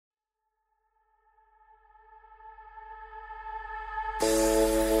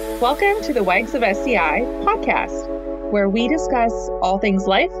Welcome to the Wags of SCI podcast, where we discuss all things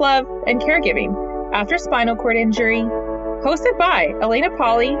life, love, and caregiving after spinal cord injury, hosted by Elena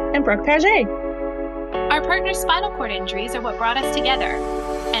Polly and Brooke Paget. Our partner's spinal cord injuries are what brought us together,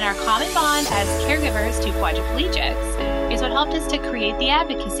 and our common bond as caregivers to quadriplegics is what helped us to create the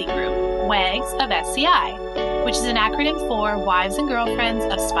advocacy group, Wags of SCI, which is an acronym for Wives and Girlfriends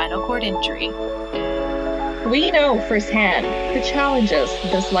of Spinal Cord Injury. We know firsthand the challenges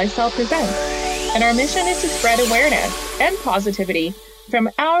this lifestyle presents, and our mission is to spread awareness and positivity from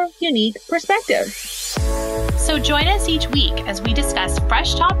our unique perspectives. So join us each week as we discuss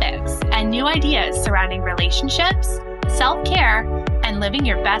fresh topics and new ideas surrounding relationships, self-care, and living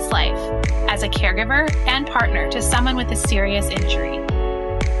your best life as a caregiver and partner to someone with a serious injury.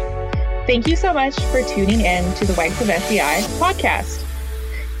 Thank you so much for tuning in to the Wags of SCI podcast.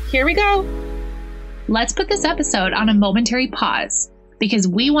 Here we go. Let's put this episode on a momentary pause because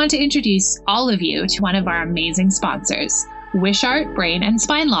we want to introduce all of you to one of our amazing sponsors, Wishart Brain and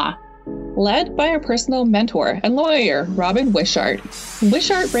Spine Law. Led by our personal mentor and lawyer, Robin Wishart,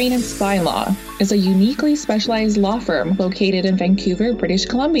 Wishart Brain and Spine Law is a uniquely specialized law firm located in Vancouver, British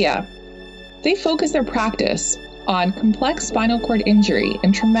Columbia. They focus their practice on complex spinal cord injury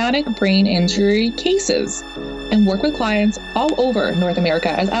and traumatic brain injury cases and work with clients all over North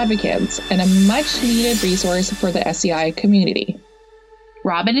America as advocates and a much needed resource for the SCI community.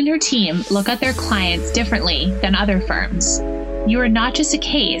 Robin and her team look at their clients differently than other firms. You are not just a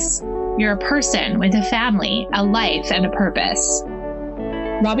case, you're a person with a family, a life, and a purpose.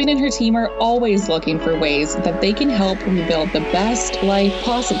 Robin and her team are always looking for ways that they can help rebuild the best life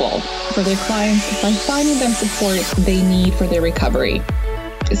possible for their clients by finding them support they need for their recovery,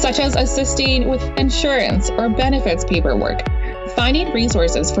 such as assisting with insurance or benefits paperwork, finding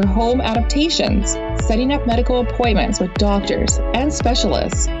resources for home adaptations, setting up medical appointments with doctors and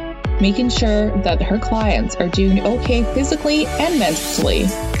specialists, making sure that her clients are doing okay physically and mentally.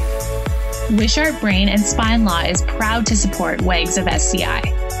 Wishart Brain and Spine Law is proud to support Wags of SCI.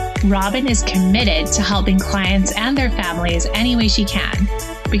 Robin is committed to helping clients and their families any way she can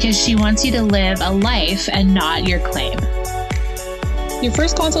because she wants you to live a life and not your claim. Your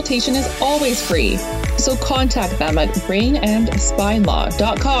first consultation is always free, so contact them at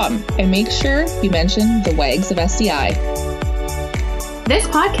brainandspinelaw.com and make sure you mention the Wags of SCI. This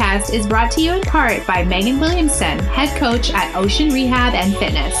podcast is brought to you in part by Megan Williamson, head coach at Ocean Rehab and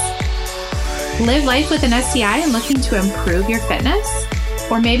Fitness. Live life with an SCI and looking to improve your fitness?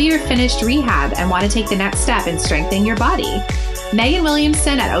 Or maybe you're finished rehab and want to take the next step in strengthening your body. Megan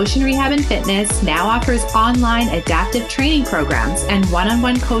Williamson at Ocean Rehab and Fitness now offers online adaptive training programs and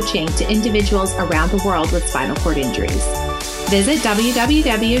one-on-one coaching to individuals around the world with spinal cord injuries. Visit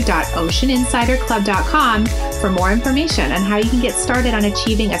www.oceaninsiderclub.com for more information on how you can get started on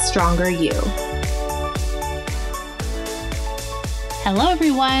achieving a stronger you. Hello,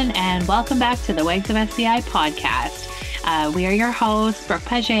 everyone, and welcome back to the Wags of SCI podcast. We are your hosts, Brooke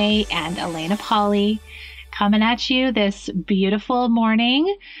Paget and Elena Polly, coming at you this beautiful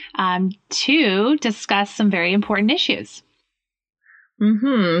morning to discuss some very important issues.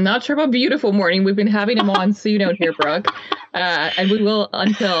 Not sure about beautiful morning. We've been having a monsoon out here, Brooke, and we will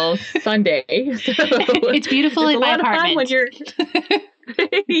until Sunday. So it's beautiful in my apartment. When you're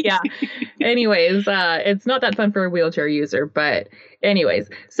yeah. Anyways, it's not that fun for a wheelchair user, but anyways.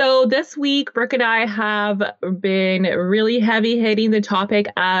 So this week, Brooke and I have been really heavy hitting the topic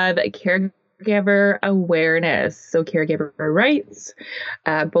of caregiver awareness. So caregiver rights.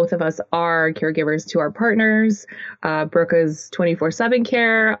 Both of us are caregivers to our partners. Brooke is 24/7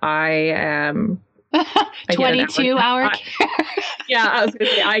 care. I am 22-hour care. Yeah, I was going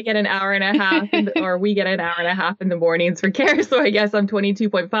to say I get an hour and a half, or we get an hour and a half in the mornings for care. So I guess I'm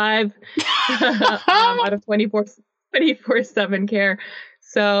 22.5 out of 24/7 care.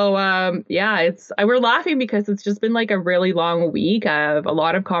 So we're laughing because it's just been like a really long week of a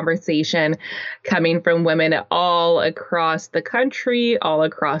lot of conversation coming from women all across the country, all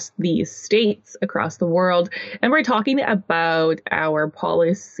across the states, across the world. And we're talking about our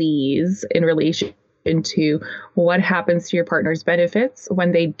policies in relation into what happens to your partner's benefits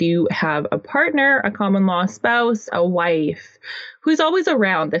when they do have a partner, a common law spouse, a wife who's always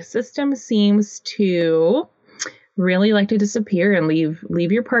around. The system seems to really like to disappear and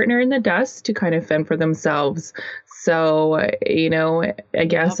leave your partner in the dust to kind of fend for themselves. So, I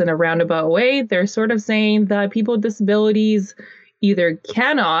guess in a roundabout way, they're sort of saying that people with disabilities either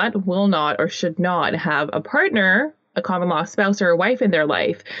cannot, will not, or should not have a partner, a common law spouse or a wife in their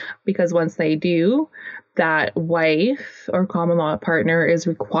life, because once they do, that wife or common law partner is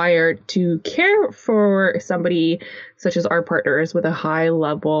required to care for somebody such as our partners with a high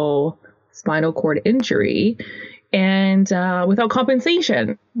level spinal cord injury and without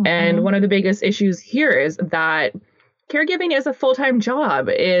compensation. And one of the biggest issues here is that caregiving is a full-time job.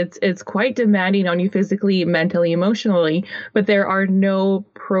 It's quite demanding on you physically, mentally, emotionally, but there are no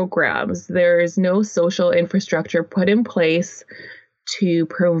programs. There is no social infrastructure put in place to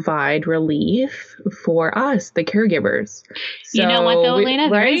provide relief for us, the caregivers. So, you know what though, Elena?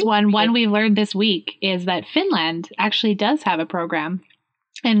 There is one we learned this week is that Finland actually does have a program.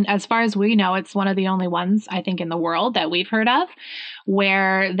 And as far as we know, it's one of the only ones, I think, in the world that we've heard of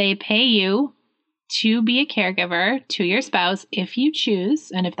where they pay you to be a caregiver to your spouse if you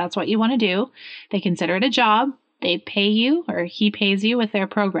choose. And if that's what you want to do, they consider it a job. They pay you, or he pays you with their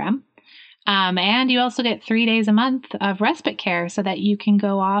program. And you also get 3 days a month of respite care so that you can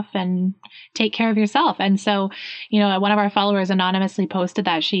go off and take care of yourself. And so, you know, one of our followers anonymously posted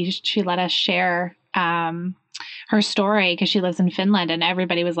that she let us share her story because she lives in Finland, and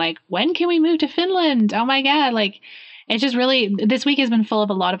everybody was like, when can we move to Finland? Oh my God. Like, it's just really, this week has been full of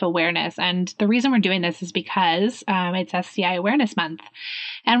a lot of awareness. And the reason we're doing this is because it's STI Awareness Month.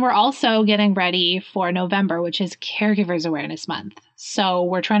 And we're also getting ready for November, which is Caregivers Awareness Month. So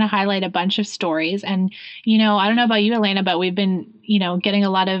we're trying to highlight a bunch of stories. And, you know, I don't know about you, Elena, but we've been, you know, getting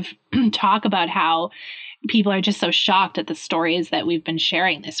a lot of talk about how people are just so shocked at the stories that we've been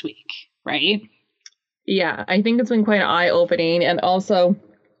sharing this week, right? Yeah, I think it's been quite eye-opening. And also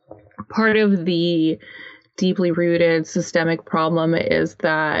part of the deeply rooted systemic problem is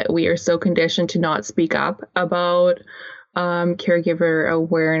that we are so conditioned to not speak up about caregiver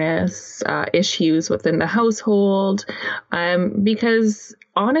awareness issues within the household, because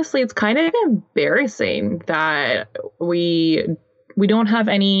honestly, it's kind of embarrassing that we don't have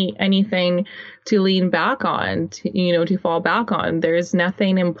anything to lean back on, to fall back on. There's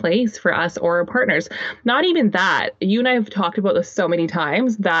nothing in place for us or our partners. Not even that. You and I have talked about this so many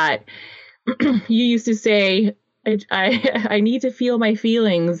times that you used to say, I need to feel my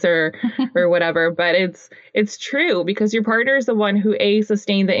feelings or whatever, but it's true because your partner is the one who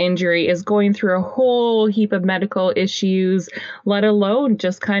sustained the injury, is going through a whole heap of medical issues, let alone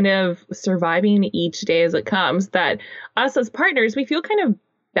just kind of surviving each day as it comes, that us as partners, we feel kind of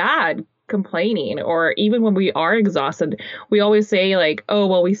bad complaining, or even when we are exhausted, we always say like, oh,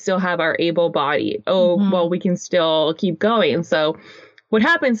 well, we still have our able body. Oh, well, we can still keep going. So what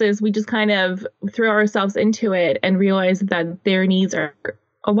happens is we just kind of throw ourselves into it and realize that their needs are,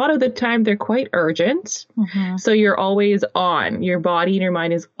 a lot of the time, they're quite urgent. So you're always on. Your body and your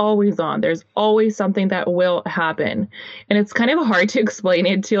mind is always on. There's always something that will happen. And it's kind of hard to explain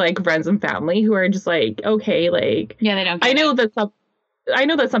it to like friends and family who are just like, okay, like, yeah, they don't. I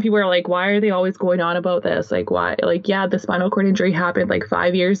know that some people are like, why are they always going on about this? Like, why? Like, yeah, the spinal cord injury happened like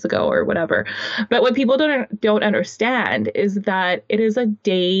 5 years ago or whatever. But what people don't understand is that it is a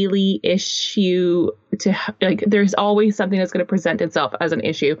daily issue. Like, there's always something that's going to present itself as an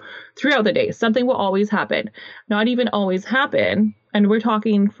issue throughout the day. Something will always happen. Not even always happen. And we're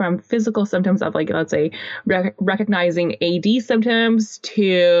talking from physical symptoms of, like, let's say, recognizing AD symptoms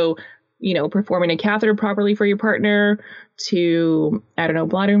to, performing a catheter properly for your partner, to,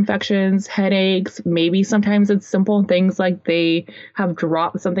 bladder infections, headaches. Maybe sometimes it's simple things like they have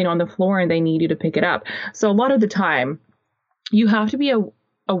dropped something on the floor and they need you to pick it up. So a lot of the time you have to be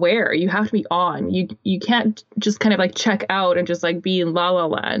aware, you have to be on. You can't just kind of like check out and just like be in la la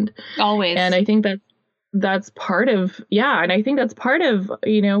land. Always. And I think that's part of, and I think that's part of,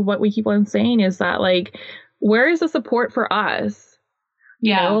 what we keep on saying is that, like, where is the support for us?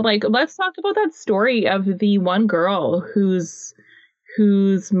 Like, let's talk about that story of the one girl whose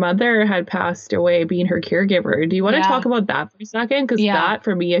mother had passed away being her caregiver. Do you want to talk about that for a second? Because that,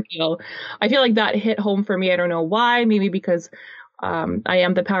 for me, I feel like that hit home for me. I don't know why. Maybe because I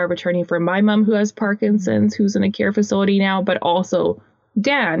am the power of attorney for my mom who has Parkinson's, who's in a care facility now, but also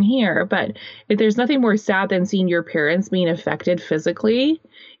Dan here. But there's nothing more sad than seeing your parents being affected physically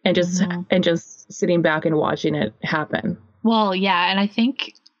and just sitting back and watching it happen. Well, yeah. And I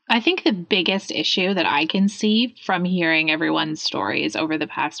think the biggest issue that I can see from hearing everyone's stories over the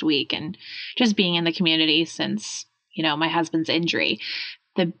past week and just being in the community since, my husband's injury,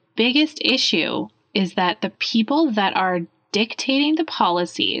 the biggest issue is that the people that are dictating the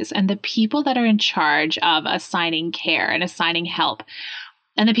policies and the people that are in charge of assigning care and assigning help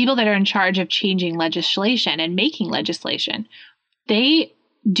and the people that are in charge of changing legislation and making legislation, they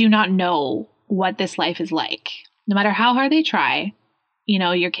do not know what this life is like. No matter how hard they try,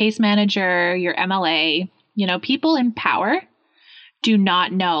 your case manager, your MLA, people in power do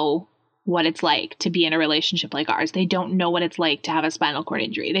not know what it's like to be in a relationship like ours. They don't know what it's like to have a spinal cord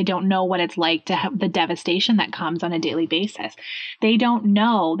injury. They don't know what it's like to have the devastation that comes on a daily basis. They don't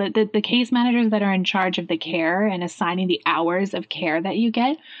know that the case managers that are in charge of the care and assigning the hours of care that you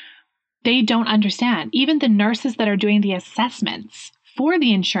get, they don't understand. Even the nurses that are doing the assessments for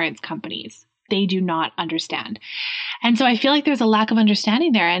the insurance companies, they do not understand. And so I feel like there's a lack of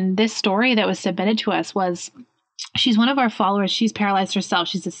understanding there. And this story that was submitted to us was, she's one of our followers. She's paralyzed herself.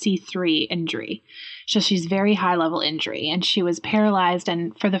 She's a C3 injury. So she's very high level injury, and she was paralyzed.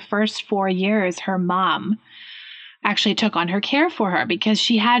 And for the first 4 years, her mom actually took on her care for her because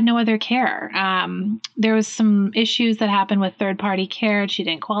she had no other care. There was some issues that happened with third-party care. She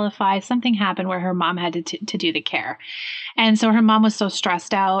didn't qualify. Something happened where her mom had to do the care. And so her mom was so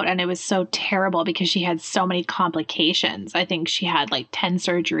stressed out, and it was so terrible because she had so many complications. I think she had like 10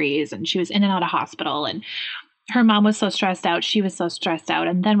 surgeries, and she was in and out of hospital, and her mom was so stressed out. She was so stressed out.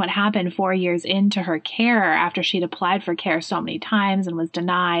 And then what happened 4 years into her care, after she'd applied for care so many times and was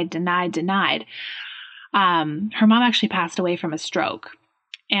denied, her mom actually passed away from a stroke.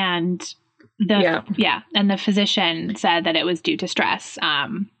 And the physician said that it was due to stress,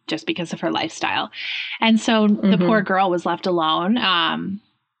 just because of her lifestyle. And so the poor girl was left alone.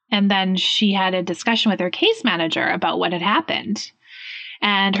 And then she had a discussion with her case manager about what had happened.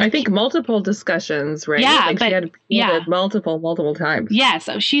 And I think multiple discussions, right? Yeah, like she had appealed multiple times. Yeah,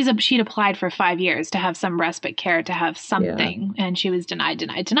 so she'd applied for 5 years to have some respite care, to have something, and she was denied.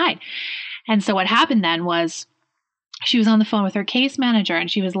 And so what happened then was she was on the phone with her case manager,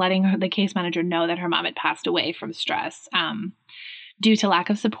 and she was letting the case manager know that her mom had passed away from stress due to lack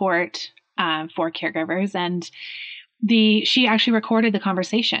of support for caregivers. And she actually recorded the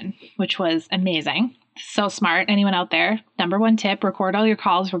conversation, which was amazing. So smart. Anyone out there, number one tip, record all your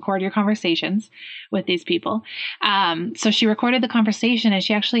calls, record your conversations with these people. So she recorded the conversation, and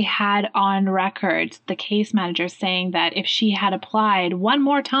she actually had on record the case manager saying that if she had applied one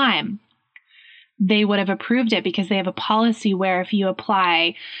more time, they would have approved it, because they have a policy where if you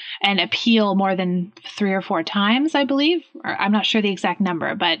apply and appeal more than 3 or 4 times, I believe, or I'm not sure the exact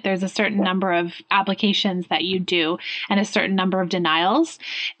number, but there's a certain number of applications that you do and a certain number of denials.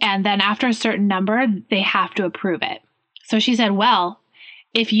 And then after a certain number, they have to approve it. So she said, well,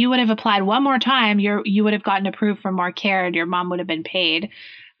 if you would have applied one more time, you would have gotten approved for more care, and your mom would have been paid.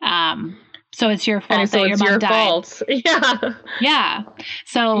 So it's your fault that your mom died. Fault. Yeah. Yeah.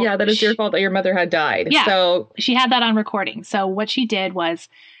 So yeah, that is your fault that your mother had died. Yeah. So she had that on recording. So what she did was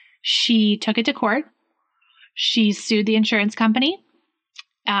she took it to court. She sued the insurance company.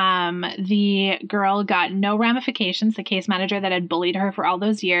 The girl got no ramifications. The case manager that had bullied her for all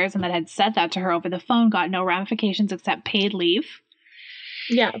those years and that had said that to her over the phone got no ramifications except paid leave.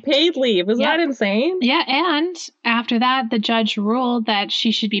 Yeah, paid leave. Is that insane? Yeah, and after that, the judge ruled that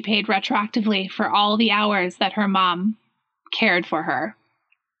she should be paid retroactively for all the hours that her mom cared for her,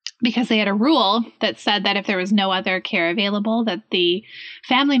 because they had a rule that said that if there was no other care available, that the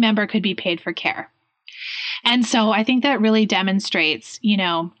family member could be paid for care. And so I think that really demonstrates,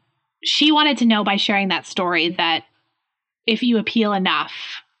 she wanted to know by sharing that story that if you appeal enough,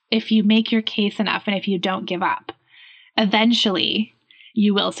 if you make your case enough, and if you don't give up, eventually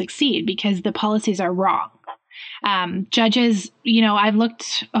you will succeed, because the policies are wrong. Judges,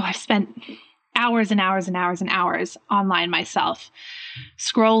 I've spent hours and hours and hours and hours online myself,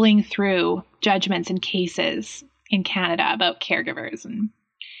 scrolling through judgments and cases in Canada about caregivers and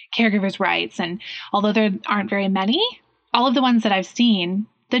caregivers' rights. And although there aren't very many, all of the ones that I've seen,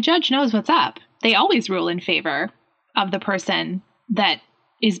 the judge knows what's up. They always rule in favor of the person that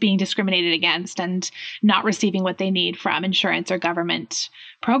is being discriminated against and not receiving what they need from insurance or government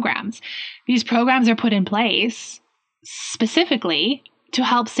programs. These programs are put in place specifically to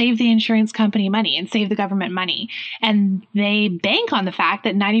help save the insurance company money and save the government money. And they bank on the fact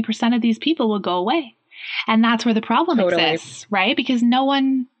that 90% of these people will go away. And that's where the problem exists, right? Because no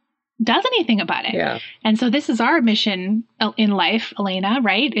one does anything about it. Yeah. And so this is our mission in life, Elena,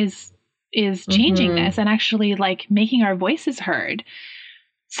 right? Is changing this and actually making our voices heard.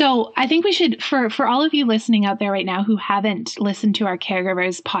 So I think we should, for all of you listening out there right now who haven't listened to our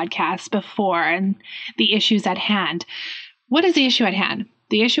Caregivers podcast before and the issues at hand, what is the issue at hand?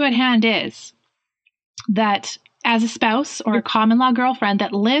 The issue at hand is that as a spouse or a common law girlfriend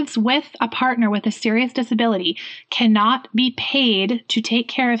that lives with a partner with a serious disability cannot be paid to take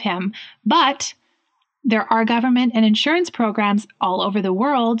care of him, but there are government and insurance programs all over the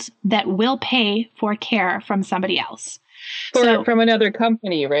world that will pay for care from somebody else. From another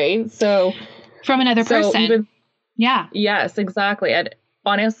company, right? So from another person. Yeah. Yes, exactly.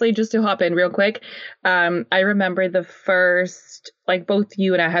 honestly, just to hop in real quick, I remember the first, like both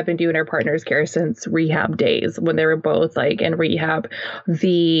you and I have been doing our partners care since rehab days when they were both like in rehab.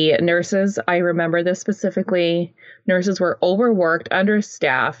 The nurses, I remember this specifically, nurses were overworked,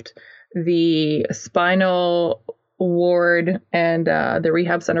 understaffed. The spinal ward and the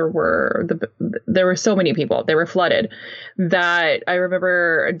rehab center there were so many people, they were flooded, that I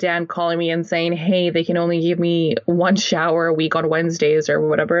remember Dan calling me and saying, hey, they can only give me one shower a week on Wednesdays or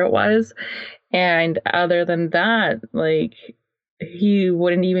whatever it was. And other than that, like, he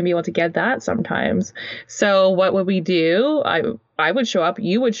wouldn't even be able to get that sometimes. So what would we do? I would show up,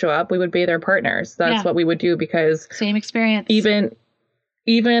 you would show up, we would bathe our partners. That's what we would do, because same experience.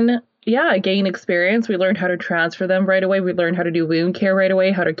 Even gain experience. We learned how to transfer them right away. We learned how to do wound care right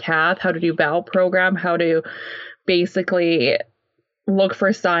away, how to cath, how to do bowel program, how to basically look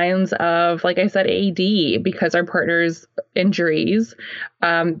for signs of, like I said, AD, because our partners' injuries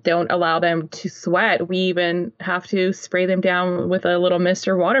don't allow them to sweat. We even have to spray them down with a little mist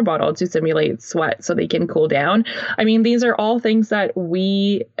or water bottle to simulate sweat so they can cool down. I mean, these are all things that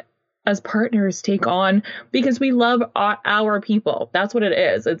we as partners take on because we love our people. That's what it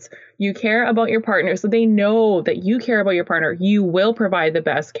is. It's, you care about your partner, so they know that you care about your partner. You will provide the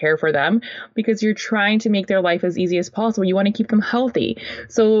best care for them because you're trying to make their life as easy as possible. You want to keep them healthy.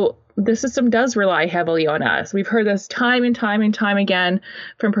 So the system does rely heavily on us. We've heard this time and time and time again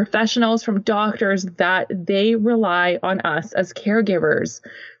from professionals, from doctors, that they rely on us as caregivers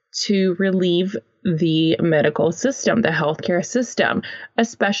to relieve the medical system, the healthcare system,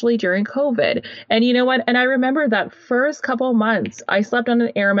 especially during COVID. And you know what? And I remember that first couple of months, I slept on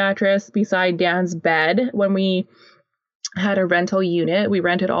an air mattress beside Dan's bed when we had a rental unit. We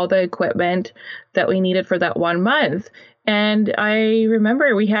rented all the equipment that we needed for that 1 month. And I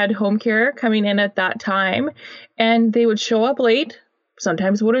remember we had home care coming in at that time, and they would show up late,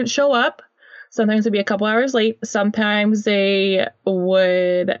 sometimes wouldn't show up. Sometimes it'd be a couple hours late. Sometimes they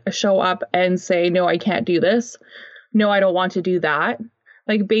would show up and say, no, I can't do this. No, I don't want to do that.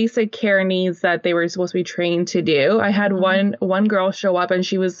 Like basic care needs that they were supposed to be trained to do. I had one girl show up and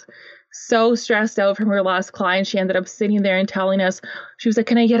she was so stressed out from her last client. She ended up sitting there and telling us, she was like,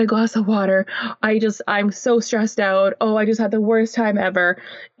 can I get a glass of water? I'm so stressed out. Oh, I just had the worst time ever.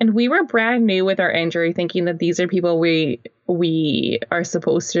 And we were brand new with our injury, thinking that these are people we are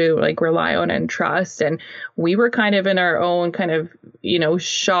supposed to like rely on and trust. And we were kind of in our own kind of,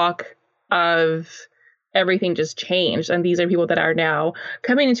 shock of everything just changed. And these are people that are now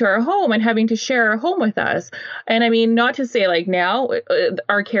coming into our home and having to share our home with us. And I mean, not to say like now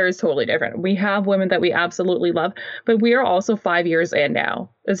our care is totally different. We have women that we absolutely love, but we are also 5 years in now.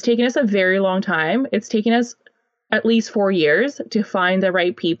 It's taken us a very long time. It's taken us at least 4 years to find the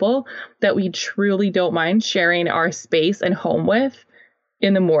right people that we truly don't mind sharing our space and home with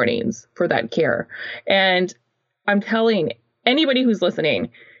in the mornings for that care. And I'm telling anybody who's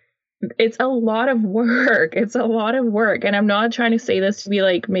listening, it's a lot of work. It's a lot of work. And I'm not trying to say this to be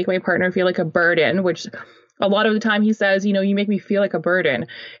like, make my partner feel like a burden, which a lot of the time he says, you make me feel like a burden.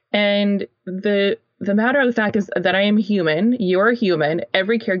 And the matter of the fact is that I am human. You're human.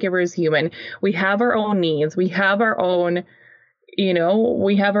 Every caregiver is human. We have our own needs. We have our own,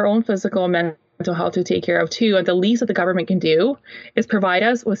 physical and mental health to take care of too. And the least that the government can do is provide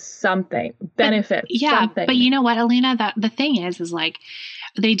us with something, benefit. Something. But you know what, Alina, the thing is like,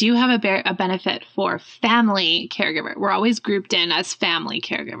 they do have a benefit for family caregiver. We're always grouped in as family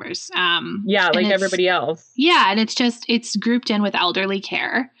caregivers. Like everybody else. Yeah. And it's grouped in with elderly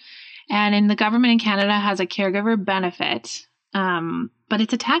care. And in the government in Canada has a caregiver benefit, but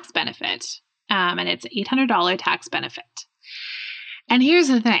it's a tax benefit. And it's $800 tax benefit. And here's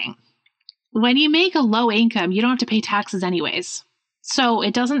the thing. When you make a low income, you don't have to pay taxes anyways. So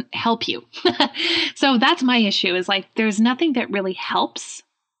it doesn't help you. So that's my issue, is like, there's nothing that really helps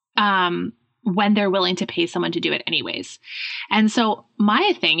when they're willing to pay someone to do it anyways. And so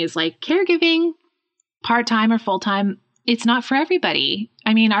my thing is like, caregiving, part-time or full-time, it's not for everybody.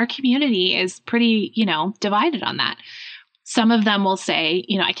 I mean, our community is pretty, divided on that. Some of them will say,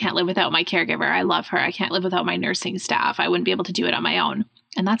 I can't live without my caregiver. I love her. I can't live without my nursing staff. I wouldn't be able to do it on my own.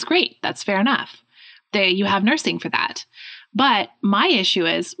 And that's great. That's fair enough. You have nursing for that. But my issue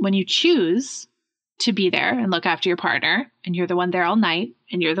is when you choose to be there and look after your partner, and you're the one there all night,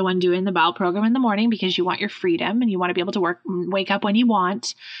 and you're the one doing the bowel program in the morning because you want your freedom and you want to be able to wake up when you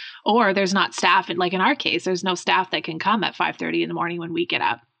want, or there's not staff. And like in our case, there's no staff that can come at 5:30 in the morning when we get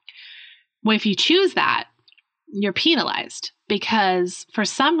up. Well, if you choose that, you're penalized, because for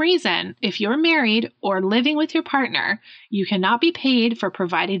some reason, if you're married or living with your partner, you cannot be paid for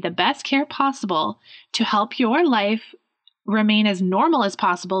providing the best care possible to help your life remain as normal as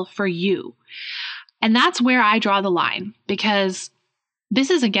possible for you. And that's where I draw the line, because this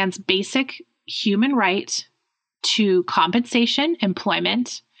is against basic human right to compensation,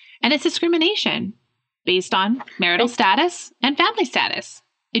 employment, and it's discrimination based on marital status and family status.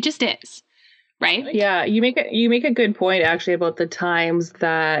 It just is. Right? Yeah, you make a good point actually about the times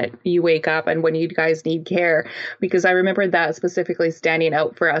that you wake up and when you guys need care, because I remember that specifically standing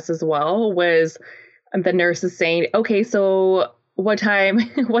out for us as well was the nurses saying, "Okay, so what time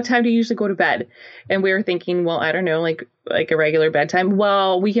do you usually go to bed?" And we were thinking, well, I don't know, like a regular bedtime.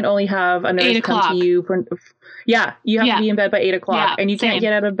 Well, we can only have a nurse come to you for you have to be in bed by 8:00 and you can't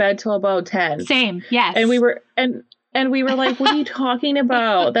get out of bed till about 10. Same. Yes. And we were like, what are you talking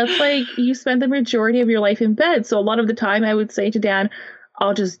about? That's like you spend the majority of your life in bed. So a lot of the time I would say to Dan,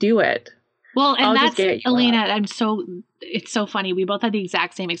 I'll just do it. Well, and that's, Elena, it's so funny. We both had the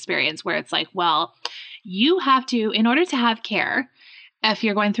exact same experience where it's like, well, you have to, in order to have care, if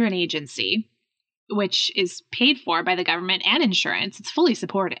you're going through an agency, which is paid for by the government and insurance, it's fully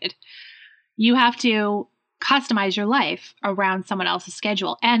supported, you have to customize your life around someone else's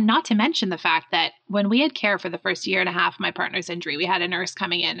schedule. And not to mention the fact that when we had care for the first year and a half of my partner's injury, we had a nurse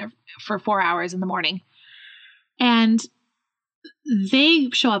coming in for 4 hours in the morning. And they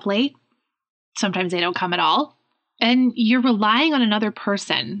show up late. Sometimes they don't come at all. And you're relying on another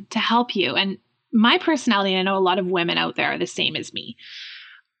person to help you. And my personality, and I know a lot of women out there are the same as me,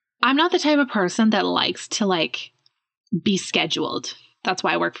 I'm not the type of person that likes to be scheduled. That's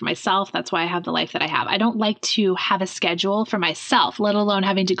why I work for myself. That's why I have the life that I have. I don't like to have a schedule for myself, let alone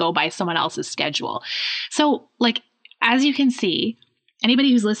having to go by someone else's schedule. So as you can see,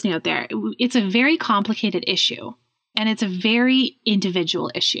 anybody who's listening out there, it's a very complicated issue and it's a very individual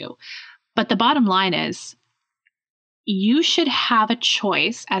issue. But the bottom line is you should have a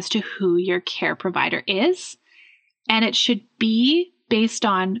choice as to who your care provider is. And it should be based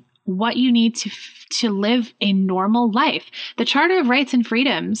on what you need to live a normal life. The Charter of Rights and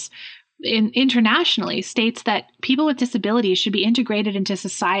Freedoms internationally states that people with disabilities should be integrated into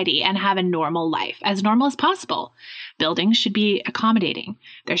society and have a normal life, as normal as possible. Buildings should be accommodating.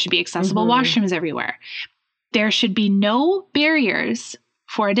 There should be accessible washrooms everywhere. There should be no barriers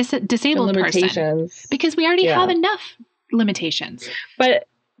for a disabled person, because we already have enough limitations.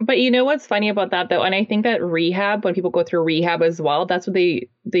 But you know what's funny about that though, and I think that rehab, when people go through rehab as well, that's what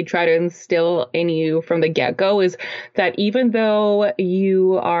they try to instill in you from the get-go, is that even though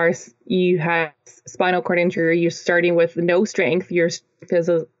you have spinal cord injury, you're starting with no strength, your strength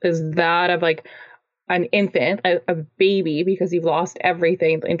is that of an infant, a baby, because you've lost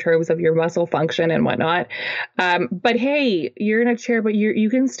everything in terms of your muscle function and whatnot. But hey, you're in a chair, but you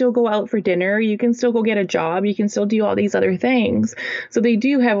can still go out for dinner. You can still go get a job. You can still do all these other things. So they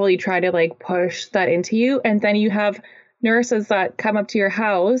do heavily try to push that into you. And then you have nurses that come up to your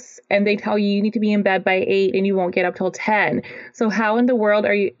house and they tell you need to be in bed by 8 and you won't get up till 10. So how in the world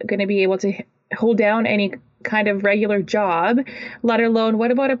are you going to be able to hold down any kind of regular job, let alone what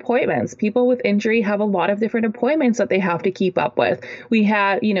about appointments? People with injury have a lot of different appointments that they have to keep up with. We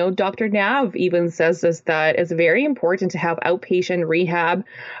have, Dr. Nav even says this, that it's very important to have outpatient rehab,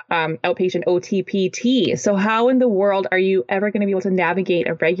 outpatient OTPT. So how in the world are you ever going to be able to navigate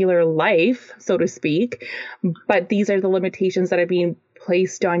a regular life, so to speak? But these are the limitations that are being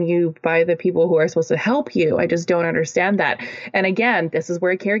placed on you by the people who are supposed to help you. I just don't understand that. And again, this is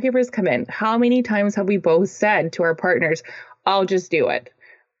where caregivers come in. How many times have we both said to our partners, I'll just do it.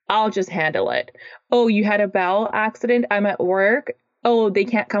 I'll just handle it. Oh, you had a bowel accident. I'm at work. Oh, they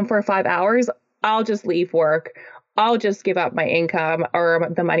can't come for 5 hours. I'll just leave work. I'll just give up my income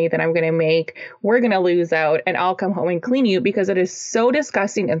or the money that I'm going to make. We're going to lose out and I'll come home and clean you, because it is so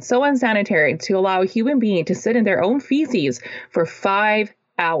disgusting and so unsanitary to allow a human being to sit in their own feces for 5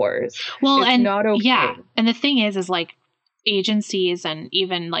 hours. Well, it's not okay. Yeah. And the thing is agencies and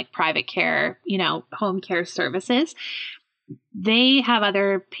even private care, home care services, they have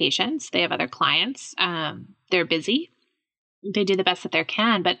other patients, they have other clients. They're busy. They do the best that they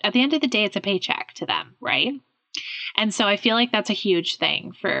can. But at the end of the day, it's a paycheck to them, right? And so I feel like that's a huge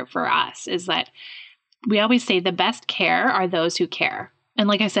thing for us, is that we always say the best care are those who care. And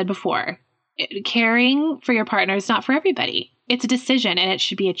like I said before, caring for your partner is not for everybody. It's a decision, and it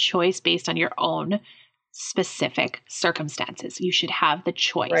should be a choice based on your own specific circumstances. You should have the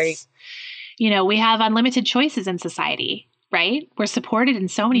choice. Right. We have unlimited choices in society, right? We're supported in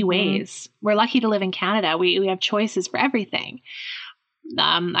so many ways. We're lucky to live in Canada. We have choices for everything.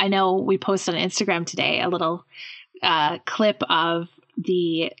 I know we posted on Instagram today a little clip of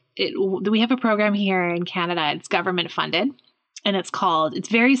we have a program here in Canada. It's government funded, and it's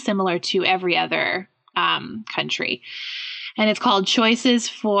very similar to every other country. And it's called Choices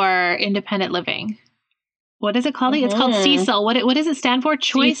for Independent Living. What is it called? It's called CECIL. What does it stand for?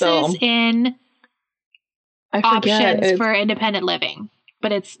 Choices CECIL. in Options for Independent Living.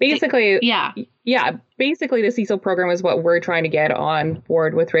 But it's basically, yeah. Basically, the CECIL program is what we're trying to get on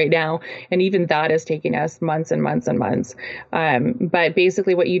board with right now. And even that is taking us months and months and months. But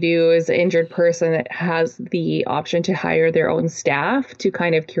basically what you do is an injured person has the option to hire their own staff to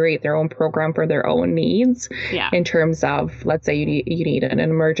kind of curate their own program for their own needs. Yeah. In terms of, let's say you need an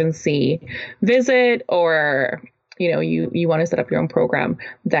emergency visit, or you want to set up your own program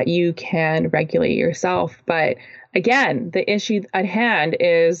that you can regulate yourself. But again, the issue at hand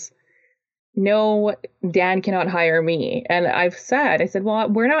is, no, Dan cannot hire me. And I said, well,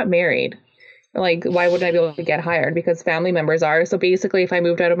 we're not married. Like, why wouldn't I be able to get hired? Because family members are. So basically, if I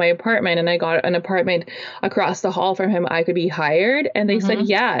moved out of my apartment and I got an apartment across the hall from him, I could be hired. And they said,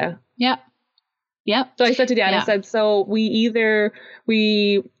 yeah. Yep. So I said to Dan, I said, so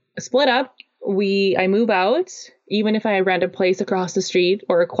we split up. I move out, even if I rent a place across the street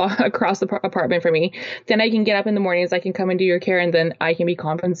or across the apartment for me, then I can get up in the mornings, I can come and do your care, and then I can be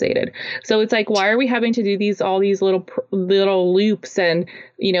compensated. So it's like, why are we having to do all these little loops and,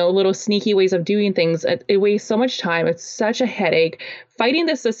 little sneaky ways of doing things? It wastes so much time. It's such a headache. Fighting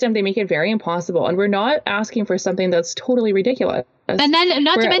the system, they make it very impossible. And we're not asking for something that's totally ridiculous. And then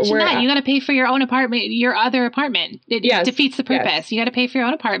not to mention that you got to pay for your own apartment, your other apartment. It defeats the purpose. Yes. You got to pay for your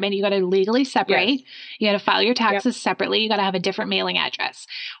own apartment. You got to legally separate. Yes. You got to file your taxes separately. You got to have a different mailing address.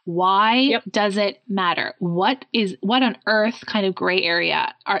 Why does it matter? What on earth kind of gray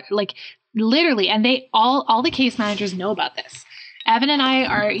area are, like, literally, and they all the case managers know about this. Evan and I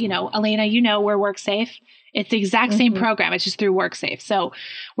are, Elena, we're WorkSafe. It's the exact same program. It's just through WorkSafe. So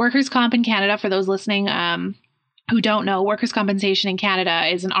Workers' Comp in Canada, for those listening, who don't know, workers' compensation in Canada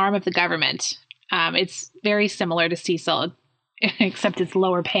is an arm of the government. It's very similar to CECIL, except it's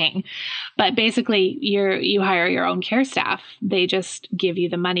lower paying. But basically, you hire your own care staff. They just give you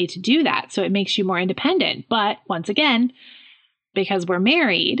the money to do that. So it makes you more independent. But once again, because we're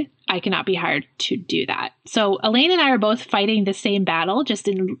married, I cannot be hired to do that. So Elaine and I are both fighting the same battle, just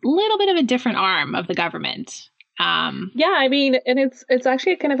in a little bit of a different arm of the government. And it's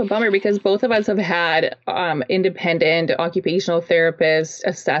actually kind of a bummer because both of us have had independent occupational therapist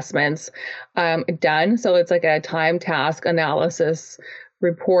assessments done. So it's like a time task analysis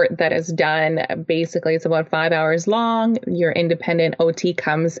report that is done. Basically, it's about 5 hours long. Your independent OT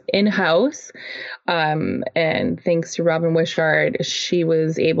comes in-house. And thanks to Robin Wishart, she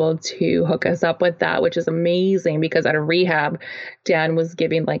was able to hook us up with that, which is amazing because at a rehab, Dan was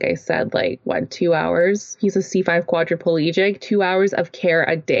giving, like I said, 2 hours? He's a C5 quadriplegic, 2 hours of care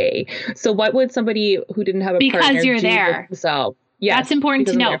a day. So what would somebody who didn't have a partner because you're there. Themselves? Yes, that's important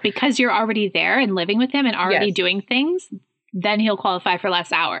to know because you're already there and living with him and already doing things. Then he'll qualify for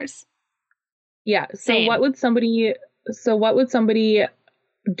less hours. Yeah. So what would somebody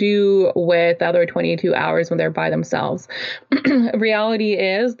do with the other 22 hours when they're by themselves? Reality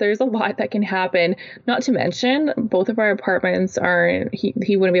is there's a lot that can happen. Not to mention, both of our apartments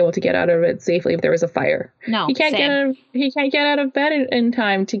he wouldn't be able to get out of it safely if there was a fire. No, he can't get out of bed in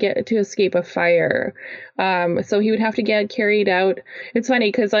time to escape a fire. So he would have to get carried out. It's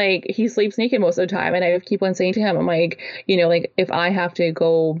funny because he sleeps naked most of the time, and I keep on saying to him, I'm like, if I have to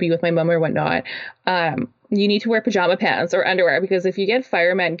go be with my mom or whatnot, you need to wear pajama pants or underwear, because if you get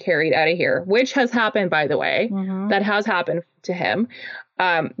firemen carried out of here, which has happened, by the way, that has happened to him,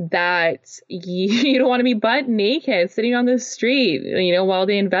 that you don't want to be butt naked sitting on the street, while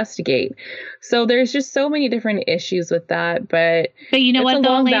they investigate. So there's just so many different issues with that. But you know what,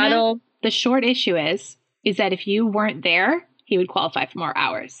 though, Elena? The short issue is that if you weren't there, he would qualify for more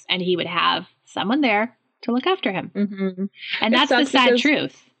hours, and he would have someone there to look after him. And that's the sad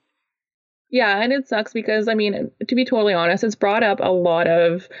truth. Yeah, and it sucks because, to be totally honest, it's brought up a lot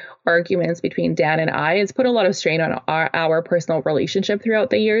of arguments between Dan and I. It's put a lot of strain on our personal relationship throughout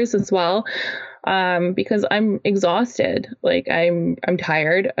the years as well, because I'm exhausted. I'm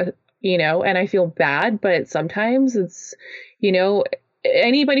tired, and I feel bad, but sometimes it's,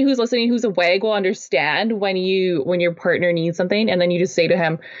 anybody who's listening who's a WAG will understand when your partner needs something and then you just say to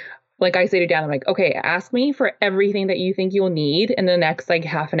him, like I say to Dan, I'm like, okay, ask me for everything that you think you'll need in the next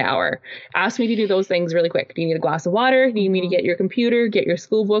half an hour. Ask me to do those things really quick. Do you need a glass of water? Do you need me to get your computer, get your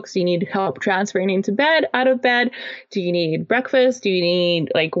school books? Do you need help transferring into bed, out of bed? Do you need breakfast? Do you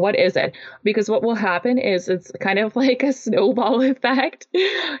need, what is it? Because what will happen is it's kind of like a snowball effect.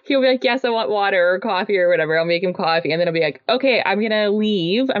 He'll be like, yes, I want water or coffee or whatever. I'll make him coffee. And then I'll be like, okay, I'm going to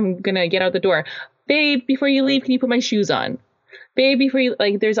leave. I'm going to get out the door. Babe, before you leave, can you put my shoes on? babe, before you,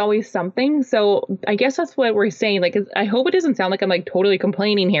 like, there's always something. So I guess that's what we're saying. Like, I hope it doesn't sound like I'm like totally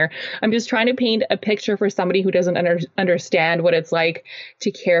complaining here. I'm just trying to paint a picture for somebody who doesn't understand what it's like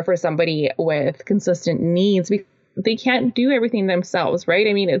to care for somebody with consistent needs, because they can't do everything themselves, right?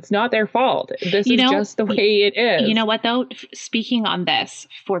 I mean, it's not their fault. This is just the way it is. You know what, though? Speaking on this,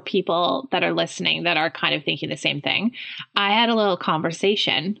 for people that are listening that are kind of thinking the same thing, I had a little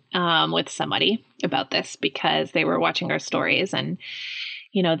conversation with somebody about this because they were watching our stories, and,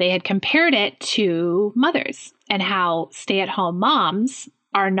 you know, they had compared it to mothers and how stay-at-home moms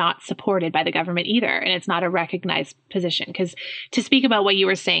are not supported by the government either. And it's not a recognized position. Because to speak about what you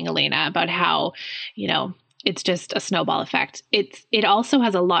were saying, Elena, about how, you know, it's just a snowball effect. It also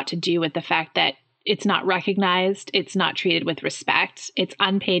has a lot to do with the fact that it's not recognized. It's not treated with respect. It's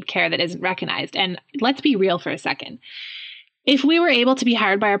unpaid care that isn't recognized. And let's be real for a second. If we were able to be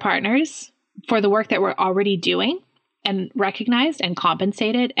hired by our partners for the work that we're already doing and recognized and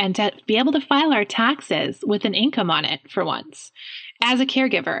compensated, and to be able to file our taxes with an income on it for once, as a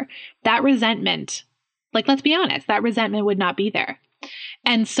caregiver, that resentment, like, let's be honest, that resentment would not be there.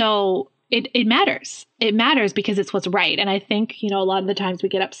 And so it matters. It matters because it's what's right. And I think, you know, a lot of the times we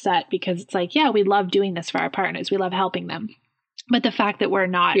get upset because it's like, yeah, we love doing this for our partners. We love helping them. But the fact that we're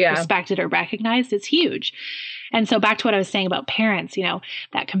not respected or recognized is huge. And so back to what I was saying about parents, you know,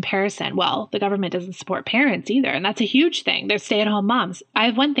 that comparison. Well, the government doesn't support parents either. And that's a huge thing. They're stay-at-home moms. I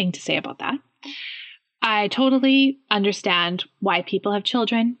have one thing to say about that. I totally understand why people have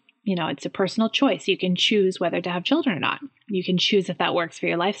children. You know, it's a personal choice. You can choose whether to have children or not. You can choose if that works for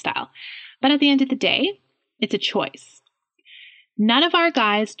your lifestyle. But at the end of the day, it's a choice. None of our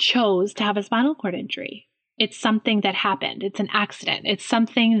guys chose to have a spinal cord injury. It's something that happened. It's an accident. It's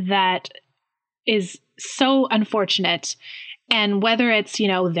something that is so unfortunate. And whether it's, you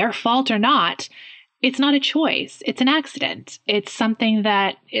know, their fault or not, it's not a choice. It's an accident. It's something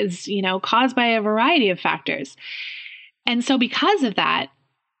that is, you know, caused by a variety of factors. And so because of that,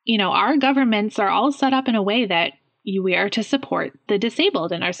 you know, our governments are all set up in a way that we are to support the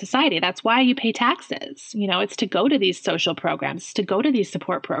disabled in our society. That's why you pay taxes. You know, it's to go to these social programs, to go to these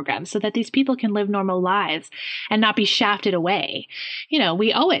support programs so that these people can live normal lives and not be shafted away. You know,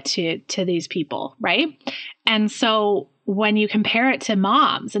 we owe it to these people, right? And so when you compare it to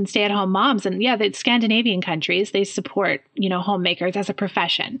moms and stay-at-home moms, and yeah, the Scandinavian countries, they support, you know, homemakers as a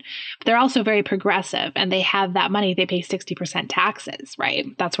profession. But they're also very progressive, and they have that money. They pay 60% taxes, right?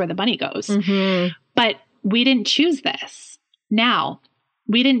 That's where the money goes. Mm-hmm. But we didn't choose this. Now,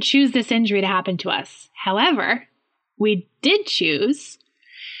 we didn't choose this injury to happen to us. However, we did choose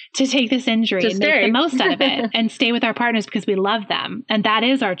to take this injury and make the most out of it and stay with our partners because we love them. And that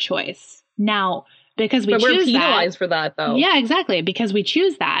is our choice. Now, because we choose that. But we're penalized for that, though. Yeah, exactly. Because we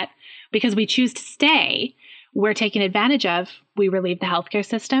choose that, because we choose to stay, we're taken advantage of. We relieve the healthcare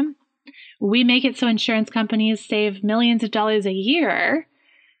system. We make it so insurance companies save millions of dollars a year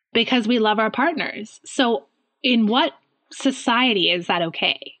because we love our partners. So in what society is that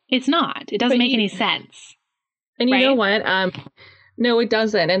okay? It's not. It doesn't make any sense. And you know what? No, it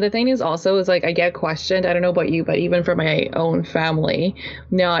doesn't. And the thing is also is like, I get questioned. I don't know about you, but even for my own family,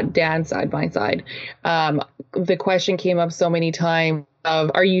 not Dan's side, my side, the question came up so many times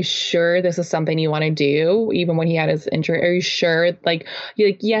of, are you sure this is something you want to do? Even when he had his injury, are you sure? Like, you're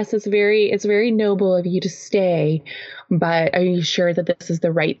like, yes, it's very noble of you to stay, but are you sure that this is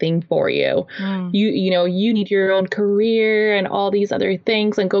the right thing for you? You know, you need your own career and all these other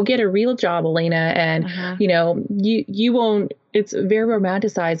things, and go get a real job, Elena. And, you know, you won't, it's very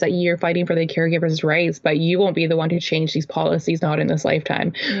romanticized that you're fighting for the caregiver's rights, but you won't be the one to change these policies, not in this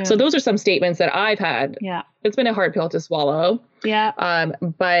lifetime. Yeah. So those are some statements that I've had. Yeah. It's been a hard pill to swallow. Yeah.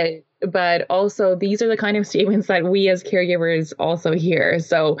 But also these are the kind of statements that we as caregivers also hear.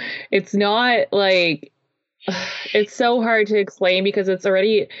 So it's not like, it's so hard to explain because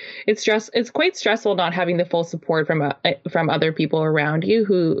it's quite stressful not having the full support from other people around you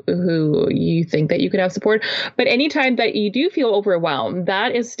who you think that you could have support. But anytime that you do feel overwhelmed,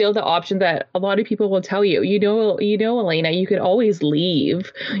 that is still the option that a lot of people will tell you. You know, Elena, you could always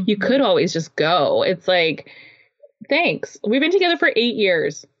leave. Mm-hmm. You could always just go. It's like, thanks. We've been together for 8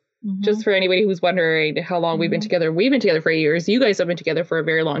 years. Mm-hmm. Just for anybody who's wondering how long we've been together. We've been together for 8 years. You guys have been together for a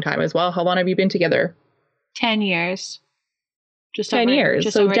very long time as well. How long have you been together? 10 years. Just 10 years.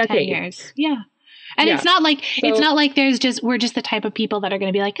 Just so over decade. 10 years. Yeah. And it's not like we're just the type of people that are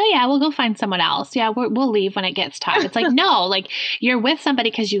going to be like, oh yeah, we'll go find someone else. Yeah, we'll leave when it gets time. It's like, no, like you're with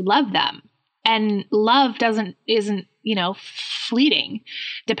somebody because you love them. And love isn't fleeting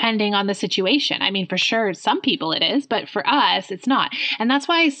depending on the situation. I mean, for sure, some people it is, but for us, it's not. And that's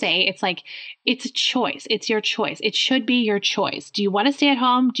why I say it's like, it's a choice. It's your choice. It should be your choice. Do you want to stay at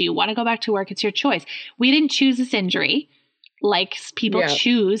home? Do you want to go back to work? It's your choice. We didn't choose this injury like people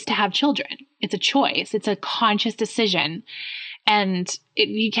choose to have children. It's a choice. It's a conscious decision. And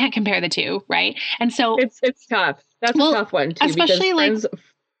you can't compare the two, right? And so it's tough. That's a tough one too, especially because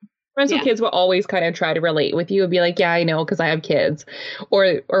friends with kids will always kind of try to relate with you and be like, yeah, I know, because I have kids,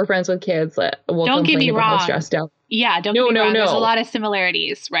 or friends with kids that will complain about how stressed out. Yeah, don't get me wrong. There's a lot of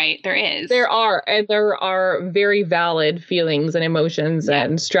similarities, right? There is. There are very valid feelings and emotions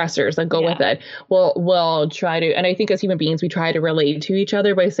and stressors that go with it. We'll try to, and I think as human beings, we try to relate to each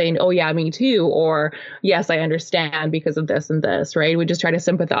other by saying, oh yeah, me too, or yes, I understand because of this and this, right? We just try to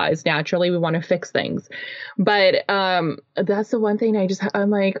sympathize. Naturally, we want to fix things. But that's the one thing I'm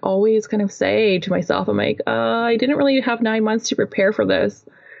like always kind of say to myself, I'm like, I didn't really have 9 months to prepare for this.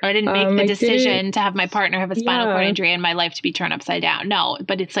 Or I didn't make the decision to have my partner have a spinal cord injury and my life to be turned upside down. No,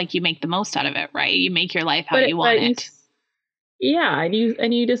 but it's like you make the most out of it, right? You make your life how you want it. Yeah, and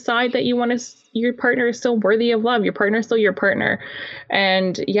you decide that your partner is still worthy of love. Your partner is still your partner.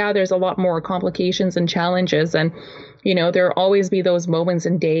 And yeah, there's a lot more complications and challenges. And, there'll always be those moments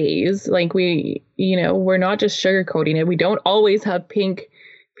and days. Like we're not just sugarcoating it. We don't always have pink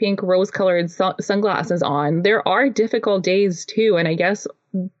rose-colored sunglasses on. There are difficult days too. And I guess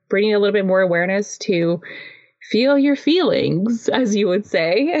bringing a little bit more awareness to feel your feelings, as you would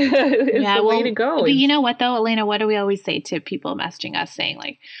say, is the way to go. But you know what though, Elena, what do we always say to people messaging us saying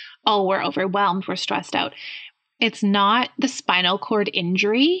like, oh, we're overwhelmed, we're stressed out. It's not the spinal cord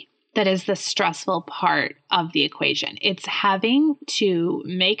injury that is the stressful part of the equation. It's having to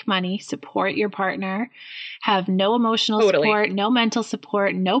make money, support your partner, have no emotional support, no mental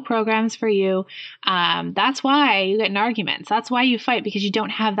support, no programs for you. That's why you get in arguments. That's why you fight, because you don't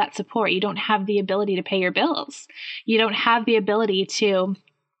have that support. You don't have the ability to pay your bills. You don't have the ability to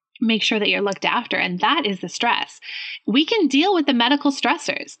make sure that you're looked after. And that is the stress. We can deal with the medical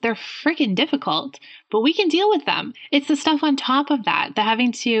stressors. They're freaking difficult, but we can deal with them. It's the stuff on top of that, the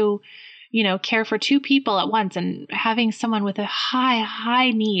having to, care for two people at once and having someone with a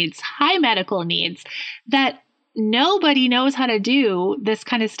high medical needs that nobody knows how to do this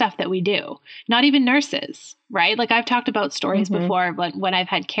kind of stuff that we do. Not even nurses, right? Like I've talked about stories before, but when I've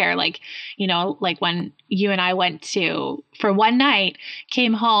had care, like when you and I went for one night,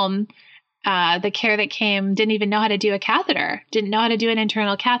 came home, the care that came didn't even know how to do a catheter, didn't know how to do an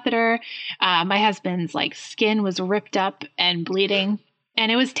internal catheter. My husband's skin was ripped up and bleeding. And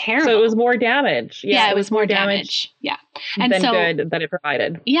it was terrible. So it was more damage. Yeah, it was more damage. Yeah. And good that it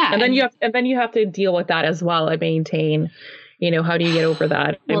provided. Yeah. And then you have to deal with that as well and maintain, how do you get over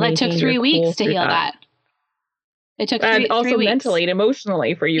that? Well, that took 3 weeks to heal that. It took 3 weeks. And also mentally and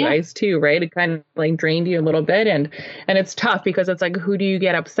emotionally for you guys too, right? It kind of drained you a little bit, and it's tough because it's like, who do you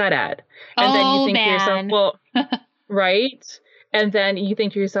get upset at? And then you think to yourself, well, right? And then you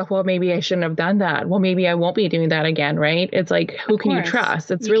think to yourself, well, maybe I shouldn't have done that. Well, maybe I won't be doing that again, right? It's like, who can you trust?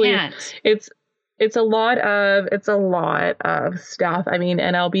 It's really, it's a lot of stuff. I mean,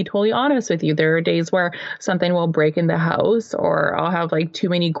 and I'll be totally honest with you. There are days where something will break in the house, or I'll have too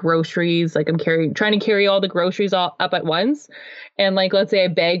many groceries. Like I'm trying to carry all the groceries all up at once. And let's say a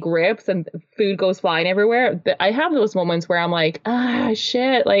bag rips and food goes flying everywhere. I have those moments where I'm like,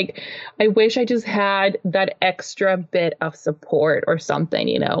 shit. I wish I just had that extra bit of support or something,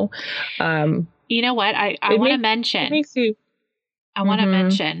 You know what? I want to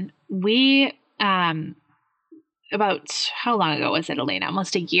mention, we, about how long ago was it, Elena?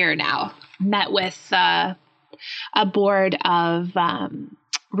 Almost a year now. Met with a board of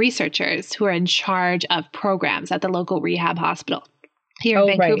researchers who are in charge of programs at the local rehab hospital here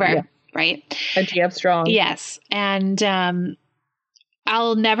in Vancouver, right? At GF Strong. Yes. And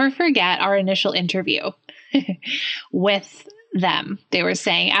I'll never forget our initial interview with them. They were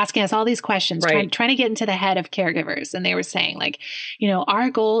asking us all these questions, trying to get into the head of caregivers. And they were saying our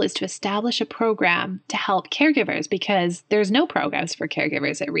goal is to establish a program to help caregivers, because there's no programs for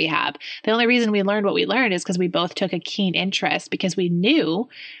caregivers at rehab. The only reason we learned what we learned is because we both took a keen interest, because we knew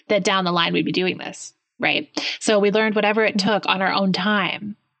that down the line we'd be doing this, right? So we learned whatever it took on our own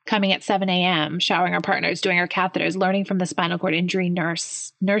time, coming at 7 a.m., showering our partners, doing our catheters, learning from the spinal cord injury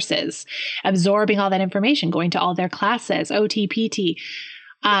nurses, absorbing all that information, going to all their classes, OT, PT.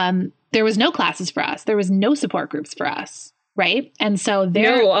 There was no classes for us. There was no support groups for us, right? And so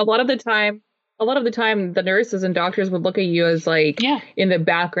a lot of the time a lot of the time the nurses and doctors would look at you as like in the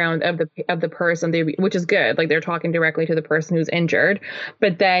background of the person, which is good. Like they're talking directly to the person who's injured,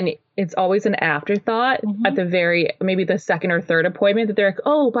 but then it's always an afterthought at the maybe the second or third appointment that they're like,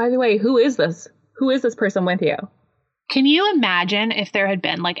 oh, by the way, who is this person with you? Can you imagine if there had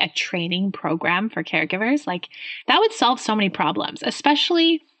been like a training program for caregivers? Like that would solve so many problems,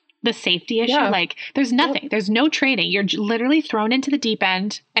 especially the safety issue. Like there's nothing, there's no training. You're literally thrown into the deep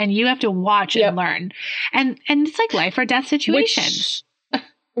end and you have to watch and learn. And it's like life or death situations.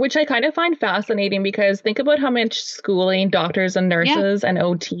 Which I kind of find fascinating because think about how much schooling doctors and nurses and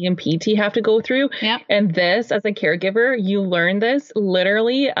OT and PT have to go through. And this, as a caregiver, you learn this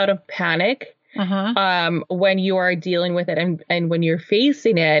literally out of panic. When you are dealing with it and when you're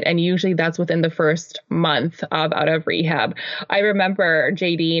facing it, and usually that's within the first month out of rehab. I remember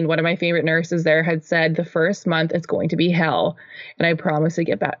Jadine, one of my favorite nurses there, had said the first month it's going to be hell, and I promise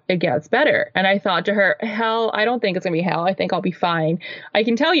it gets better. And I thought to her, hell, I don't think it's gonna be hell. I think I'll be fine. I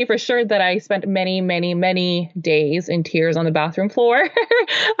can tell you for sure that I spent many, many, many days in tears on the bathroom floor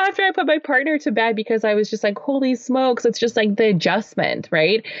after I put my partner to bed, because I was just like, holy smokes, it's just like the adjustment,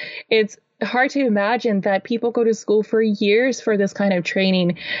 right? It's hard to imagine that people go to school for years for this kind of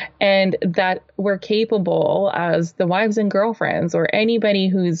training, and that we're capable as the wives and girlfriends or anybody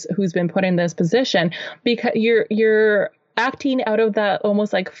who's been put in this position, because you're acting out of that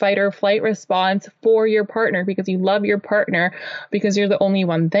almost like fight or flight response for your partner, because you love your partner, because you're the only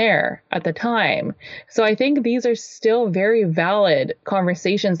one there at the time. So I think these are still very valid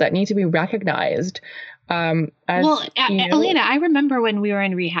conversations that need to be recognized. Elena, I remember when we were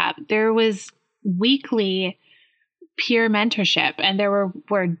in rehab, there was weekly peer mentorship, and there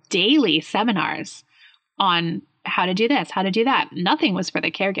were daily seminars on how to do this, how to do that. Nothing was for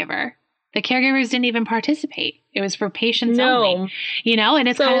the caregiver. The caregivers didn't even participate. It was for patients only, and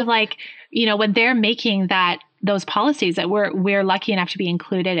it's kind of like, when they're making those policies that we're lucky enough to be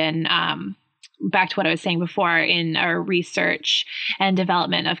included in, back to what I was saying before, in our research and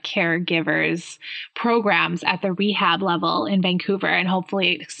development of caregivers programs at the rehab level in Vancouver, and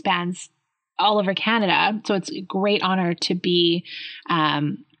hopefully it expands all over Canada. So it's a great honor to be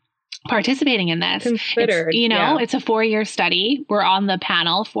participating in this. Considered, it's a 4-year study. We're on the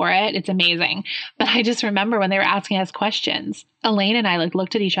panel for it. It's amazing. But I just remember when they were asking us questions, Elaine and I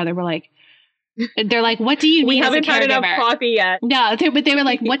looked at each other. We're like, they're like, what do you need as a caregiver? We haven't had enough coffee yet. No, but they were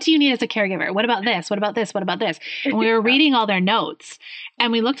like, what do you need as a caregiver? What about this? What about this? What about this? And we were reading all their notes,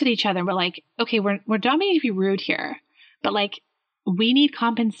 and we looked at each other and we're like, okay, we're not meaning to be rude here, but like, we need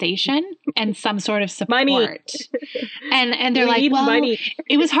compensation and some sort of support. Money. And they're like, well, money.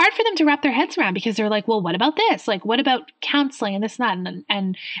 It was hard for them to wrap their heads around, because they're like, well, what about this? Like, what about counseling and this and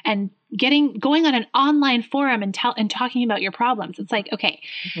that, and going on an online forum and talking about your problems. It's like, okay,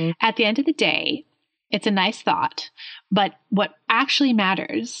 at the end of the day, it's a nice thought, but what actually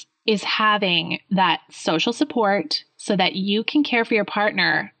matters is having that social support so that you can care for your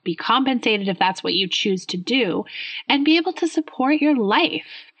partner, be compensated if that's what you choose to do, and be able to support your life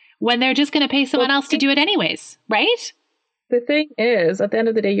when they're just going to pay someone else to do it anyways, right? The thing is, at the end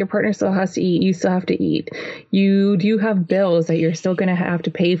of the day, your partner still has to eat. You still have to eat. You do have bills that you're still going to have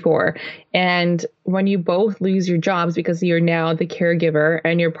to pay for. And when you both lose your jobs because you're now the caregiver,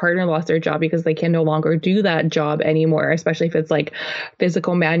 and your partner lost their job because they can no longer do that job anymore, especially if it's like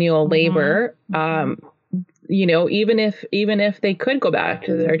physical manual labor, even if they could go back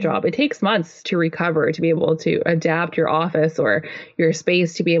to their job, it takes months to recover, to be able to adapt your office or your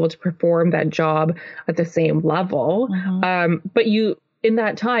space to be able to perform that job at the same level. But in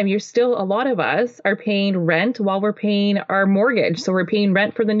that time, a lot of us are paying rent while we're paying our mortgage. So we're paying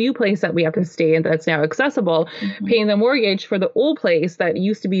rent for the new place that we have to stay in that's now accessible, paying the mortgage for the old place that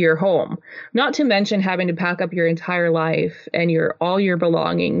used to be your home. Not to mention having to pack up your entire life and all your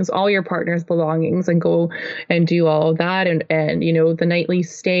belongings, all your partner's belongings, and go and do all of that. And the nightly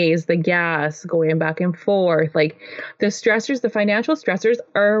stays, the gas, going back and forth, like the stressors, the financial stressors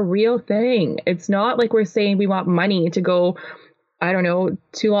are a real thing. It's not like we're saying we want money to go, I don't know,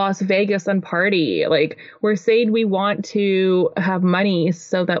 to Las Vegas and party. Like, we're saying we want to have money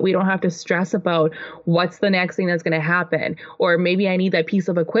so that we don't have to stress about what's the next thing that's going to happen. Or maybe I need that piece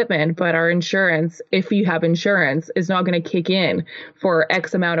of equipment, but our insurance, if you have insurance, is not going to kick in for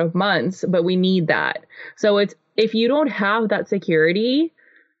X amount of months, but we need that. So if you don't have that security,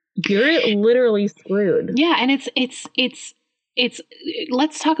 you're literally screwed. Yeah. And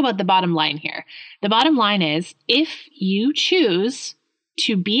let's talk about the bottom line here. The bottom line is, if you choose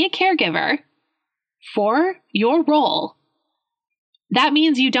to be a caregiver for your role, that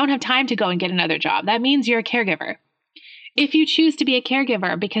means you don't have time to go and get another job. That means you're a caregiver. If you choose to be a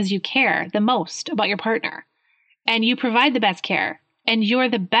caregiver because you care the most about your partner and you provide the best care and you're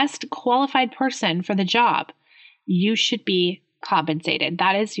the best qualified person for the job, you should be compensated.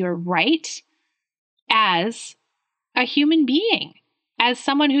 That is your right as a human being, as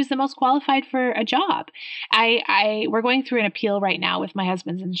someone who's the most qualified for a job. We're going through an appeal right now with my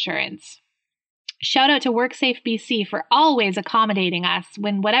husband's insurance. Shout out to WorkSafe BC for always accommodating us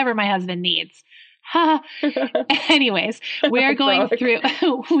when whatever my husband needs. Anyways, we are going through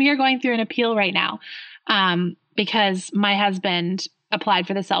an appeal right now because my husband applied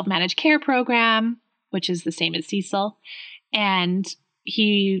for the self-managed care program, which is the same as Cecil, and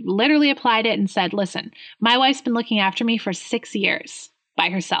he literally applied it and said, listen, my wife's been looking after me for 6 years by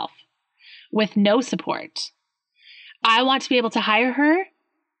herself with no support. I want to be able to hire her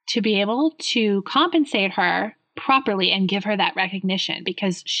to be able to compensate her properly and give her that recognition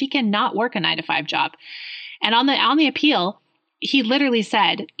because she cannot work a 9-to-5 job. And on the appeal, he literally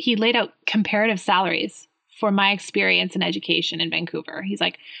said, he laid out comparative salaries for my experience in education in Vancouver. He's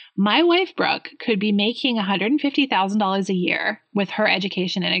like, my wife, Brooke, could be making $150,000 a year with her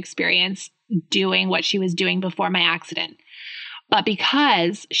education and experience doing what she was doing before my accident. But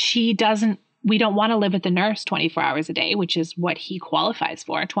because we don't want to live with the nurse 24 hours a day, which is what he qualifies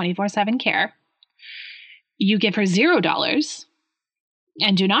for, 24/7 care, you give her $0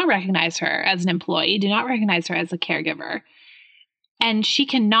 and do not recognize her as an employee, do not recognize her as a caregiver. And she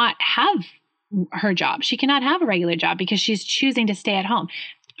cannot have her job. She cannot have a regular job because she's choosing to stay at home.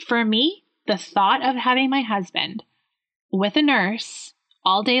 For me, the thought of having my husband with a nurse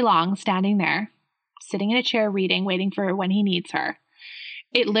all day long, standing there, sitting in a chair, reading, waiting for when he needs her,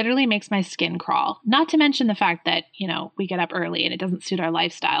 it literally makes my skin crawl. Not to mention the fact that, we get up early and it doesn't suit our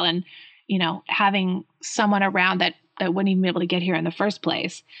lifestyle. And, having someone around that wouldn't even be able to get here in the first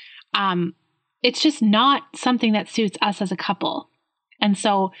place. It's just not something that suits us as a couple. And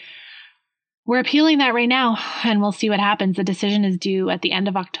so we're appealing that right now and we'll see what happens. The decision is due at the end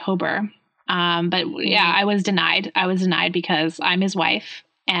of October. But yeah, I was denied. I was denied because I'm his wife.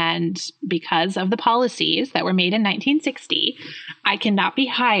 And because of the policies that were made in 1960, I cannot be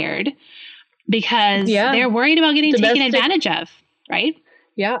hired because they're worried about getting taken advantage of, right?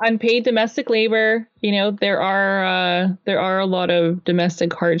 Yeah, unpaid domestic labor. There are a lot of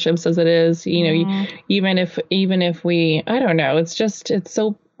domestic hardships as it is. Even if we, I don't know, it's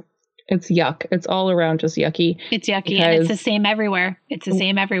yuck. It's all around just yucky. It's yucky, and it's the same everywhere.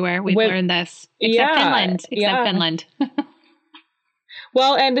 We've learned this, except Finland.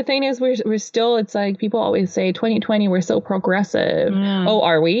 Well, and the thing is, we're still, it's like people always say 2020, we're so progressive. Oh,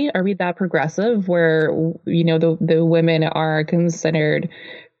 are we? Are we that progressive where, the women are considered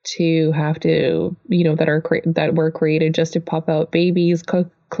to have to, that were created just to pop out babies,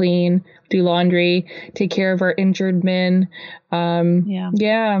 cook, clean, do laundry, take care of our injured men. I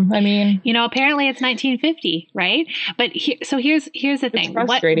mean, apparently it's 1950, right? But here's the thing.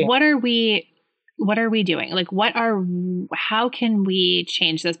 What are we doing? Like, how can we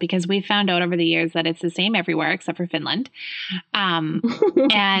change this? Because we found out over the years that it's the same everywhere except for Finland. And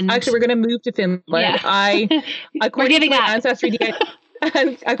actually, we're going to move to Finland. Yeah. According to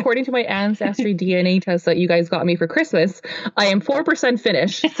my ancestry DNA test that you guys got me for Christmas, I am 4%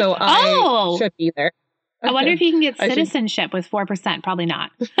 Finnish. So I should be there. I wonder if you can get citizenship with 4%. Probably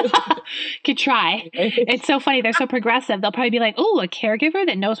not. Could try. It's so funny. They're so progressive. They'll probably be like, "Oh, a caregiver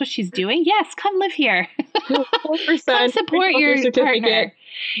that knows what she's doing. Yes, come live here. 4%. Come support your partner."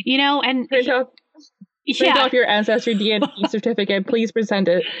 And print off your ancestry DNA certificate. Please present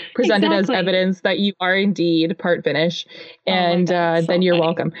it as evidence that you are indeed part Finnish, and then you're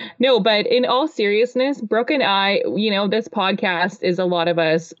welcome. No, but in all seriousness, Brooke and I, this podcast is a lot of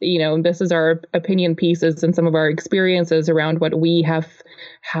us. This is our opinion pieces and some of our experiences around what we have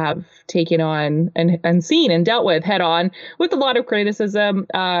taken on and seen and dealt with head on, with a lot of criticism,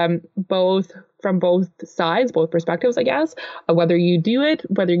 from both sides, both perspectives, I guess, whether you do it,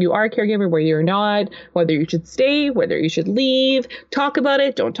 whether you are a caregiver, whether you're not, whether you should stay, whether you should leave, talk about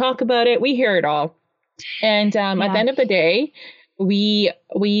it, don't talk about it. We hear it all. And at the end of the day, we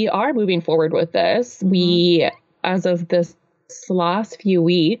are moving forward with this. Mm-hmm. We, as of this last few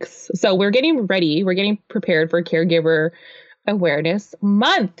weeks, so we're getting ready, we're getting prepared for Caregiver Awareness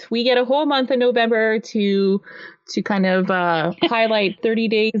Month. We get a whole month in November to kind of highlight 30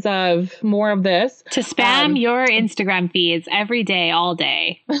 days of more of this. To spam your Instagram feeds every day, all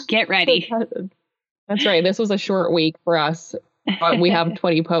day. Get ready. That's right. This was a short week for us. We have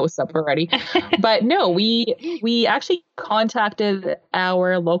 20 posts up already. But no, we actually contacted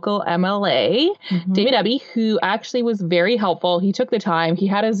our local MLA, David Ebby, who actually was very helpful. He took the time. He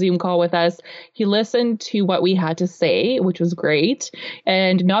had a Zoom call with us. He listened to what we had to say, which was great.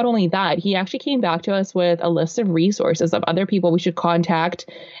 And not only that, he actually came back to us with a list of resources of other people we should contact.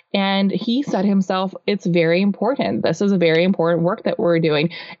 And he said himself, it's very important. This is a very important work that we're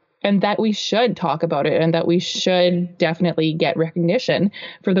doing, and that we should talk about it, and that we should definitely get recognition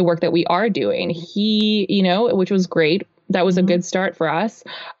for the work that we are doing. He, which was great. That was a good start for us.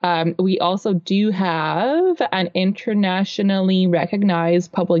 We also do have an internationally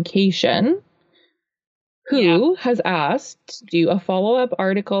recognized publication who has asked to do a follow-up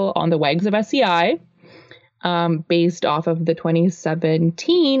article on the WAGs of SCI, based off of the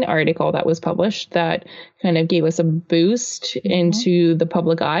 2017 article that was published that kind of gave us a boost into the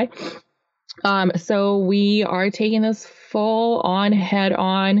public eye. So we are taking this full on, head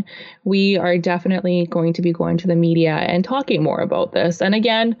on. We are definitely going to be going to the media and talking more about this. And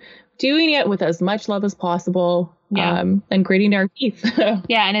again, doing it with as much love as possible. And gritting our teeth.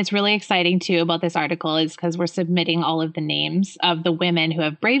 Yeah. And it's really exciting too about this article is because we're submitting all of the names of the women who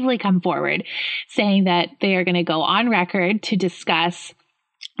have bravely come forward saying that they are going to go on record to discuss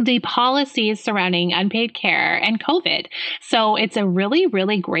the policies surrounding unpaid care and COVID. So it's a really,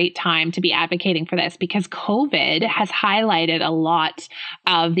 really great time to be advocating for this, because COVID has highlighted a lot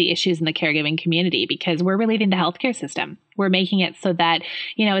of the issues in the caregiving community, because we're relieving the healthcare system. We're making it so that,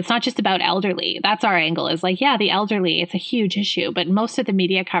 it's not just about elderly. That's our angle, is like, yeah, the elderly, it's a huge issue, but most of the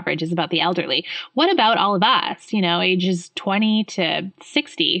media coverage is about the elderly. What about all of us, ages 20 to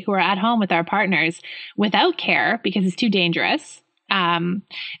 60 who are at home with our partners without care because it's too dangerous?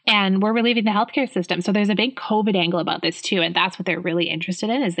 And we're relieving the healthcare system. So there's a big COVID angle about this too. And that's what they're really interested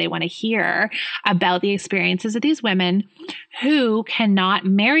in, is they want to hear about the experiences of these women who cannot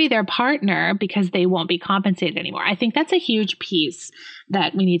marry their partner because they won't be compensated anymore. I think that's a huge piece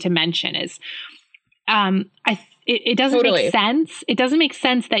that we need to mention is, it doesn't make sense. It doesn't make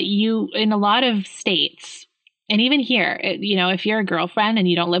sense that in a lot of states, and even here, if you're a girlfriend and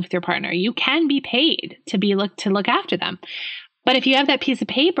you don't live with your partner, you can be paid to look after them. But if you have that piece of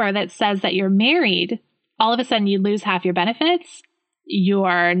paper that says that you're married, all of a sudden you lose half your benefits. You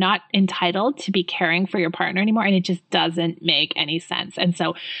are not entitled to be caring for your partner anymore. And it just doesn't make any sense. And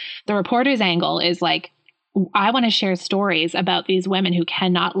so the reporter's angle is like, I want to share stories about these women who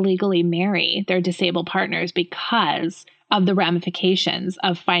cannot legally marry their disabled partners because of the ramifications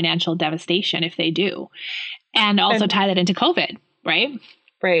of financial devastation if they do. And also tie that into COVID, right?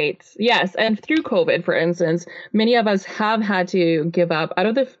 Right. Yes. And through COVID, for instance, many of us have had to give up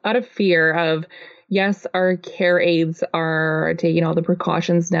out of fear of, yes, our care aides are taking all the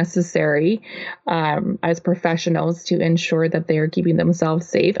precautions necessary as professionals to ensure that they are keeping themselves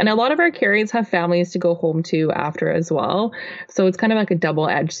safe. And a lot of our care aides have families to go home to after as well. So it's kind of like a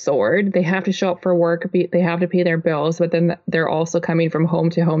double-edged sword. They have to show up for work. They have to pay their bills, but then they're also coming from home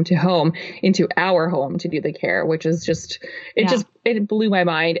to home to home into our home to do the care, which is just, it blew my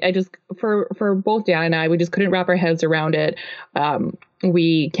mind. For both Dan and I, we just couldn't wrap our heads around it.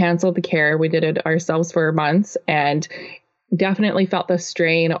 We canceled the care. We did it ourselves for months and definitely felt the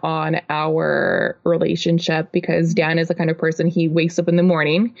strain on our relationship, because Dan is the kind of person, he wakes up in the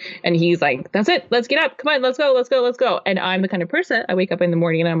morning and he's like, that's it. Let's get up. Come on, let's go. And I'm the kind of person, I wake up in the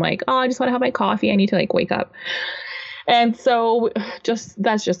morning and I'm like, oh, I just want to have my coffee. I need to wake up. And so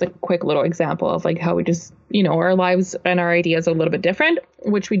that's just a quick little example of how we just, our lives and our ideas are a little bit different,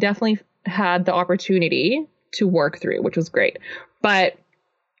 which we definitely had the opportunity to work through, which was great. But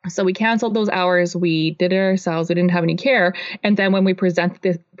so we canceled those hours. We did it ourselves. We didn't have any care. And then when we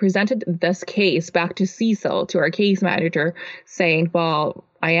presented this case back to Cecil, to our case manager, saying, well,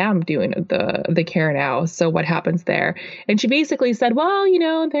 I am doing the care now, so what happens there? And she basically said, well,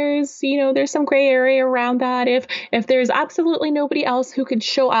 there's some gray area around that. If there's absolutely nobody else who could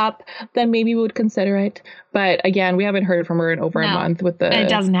show up, then maybe we would consider it. But again, we haven't heard from her in over a month with the. It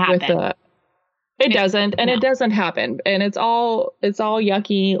doesn't happen. It doesn't. And it doesn't happen. And it's all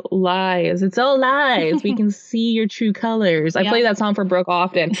yucky lies. It's all lies. We can see your true colors. I play that song for Brooke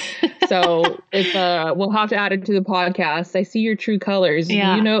often. So it's we'll have to add it to the podcast. I see your true colors.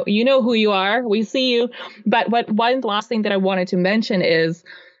 Yeah. You know who you are. We see you. But one last thing that I wanted to mention is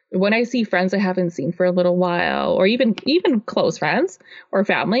when I see friends I haven't seen for a little while, or even close friends or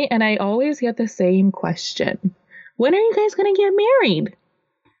family, and I always get the same question. When are you guys going to get married?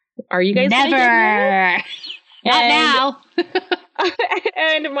 Are you guys never? Not now.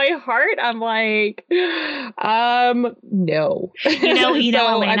 And my heart, I'm like, no. You know, so,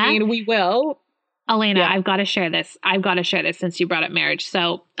 Elena? I mean, we will. Elena, I've got to share this. Since you brought up marriage.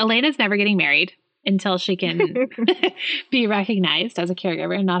 So Elena's never getting married until she can be recognized as a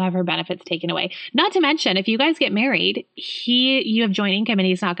caregiver and not have her benefits taken away. Not to mention, if you guys get married, you have joint income and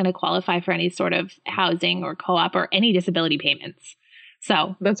he's not going to qualify for any sort of housing or co-op or any disability payments.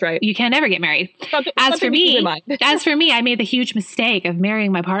 So that's right. You can never get married. As for me, I made the huge mistake of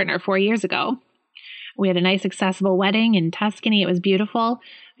marrying my partner 4 years ago. We had a nice, accessible wedding in Tuscany. It was beautiful.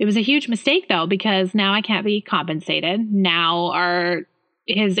 It was a huge mistake, though, because now I can't be compensated. Now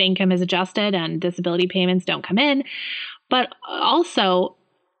his income is adjusted and disability payments don't come in. But also,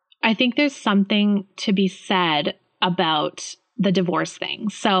 I think there's something to be said about the divorce thing.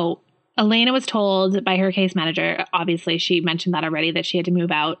 So Elena was told by her case manager, obviously she mentioned that already, that she had to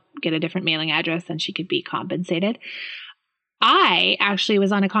move out, get a different mailing address, and she could be compensated. I actually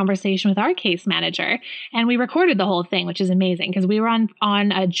was on a conversation with our case manager and we recorded the whole thing, which is amazing because we were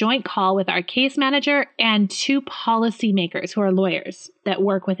on a joint call with our case manager and 2 policymakers who are lawyers that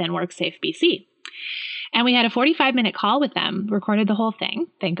work within WorkSafe BC. And we had a 45-minute call with them, recorded the whole thing,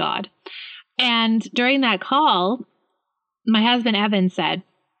 thank God. And during that call, my husband, Evan, said,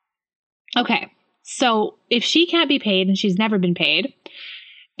 okay, so if she can't be paid and she's never been paid,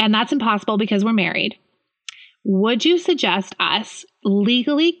 and that's impossible because we're married, would you suggest us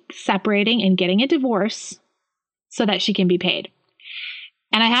legally separating and getting a divorce so that she can be paid?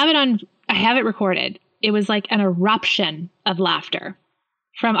 And I have it recorded. It was like an eruption of laughter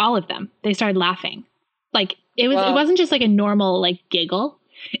from all of them. They started laughing. Like it wasn't just like a normal like giggle.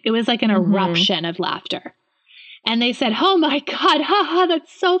 It was like an eruption of laughter. And they said, "Oh my God, haha,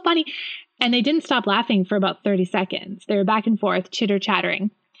 that's so funny." And they didn't stop laughing for about 30 seconds. They were back and forth, chitter-chattering.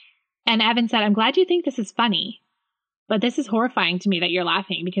 And Evan said, "I'm glad you think this is funny, but this is horrifying to me that you're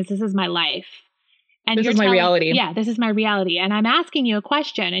laughing because this is my life. And this is my reality." Yeah, this is my reality. And I'm asking you a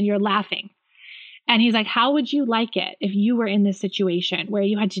question and you're laughing. And he's like, how would you like it if you were in this situation where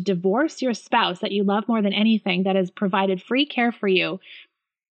you had to divorce your spouse that you love more than anything, that has provided free care for you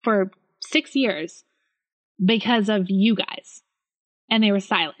for 6 years because of you guys? And they were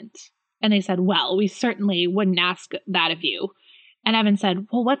silent. And they said, well, we certainly wouldn't ask that of you. And Evan said,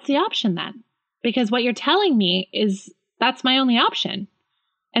 well, what's the option then? Because what you're telling me is that's my only option.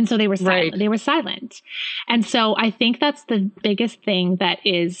 And so they were silent. Right. They were silent. And so I think that's the biggest thing that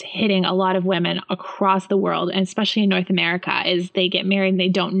is hitting a lot of women across the world, and especially in North America, is they get married and they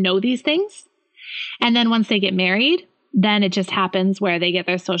don't know these things. And then once they get married, then it just happens where they get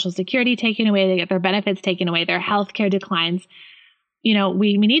their Social Security taken away, they get their benefits taken away, their healthcare declines. You know,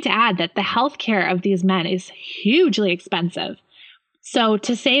 we need to add that the healthcare of these men is hugely expensive. So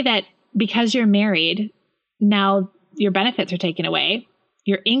to say that because you're married, now your benefits are taken away,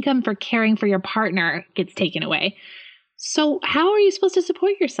 your income for caring for your partner gets taken away. So how are you supposed to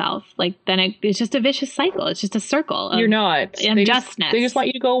support yourself? Like then it's just a vicious cycle. It's just a circle of You're not. injustice. They just want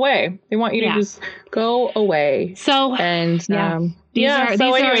you to go away. They want you to just go away. So and these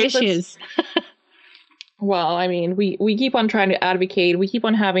are issues. Well, I mean, we keep on trying to advocate. We keep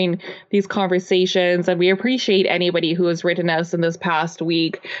on having these conversations, and we appreciate anybody who has written us in this past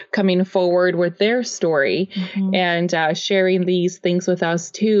week coming forward with their story and sharing these things with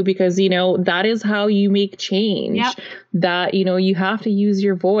us too, because, you know, that is how you make change. Yep. That, you know, you have to use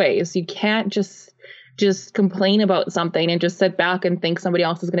your voice. You can't just complain about something and just sit back and think somebody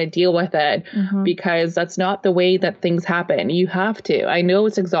else is going to deal with it, because that's not the way that things happen. You have to. I know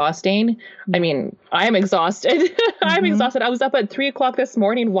it's exhausting. I mean, I'm exhausted. I'm exhausted. I was up at 3:00 this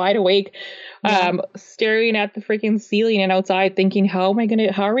morning, wide awake, staring at the freaking ceiling and outside thinking, how are we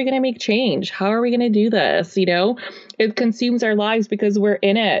going to make change? How are we going to do this? You know, it consumes our lives because we're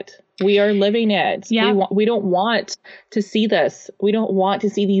in it. We are living it. Yeah. We don't want to see this. We don't want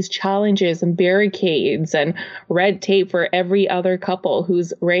to see these challenges and barricades and red tape for every other couple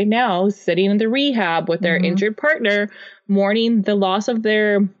who's right now sitting in the rehab with their injured partner, mourning the loss of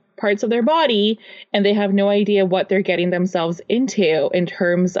their parts of their body, and they have no idea what they're getting themselves into in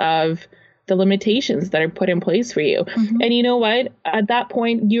terms of the limitations that are put in place for you. And you know what? At that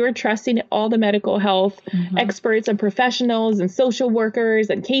point, you're trusting all the medical health experts and professionals and social workers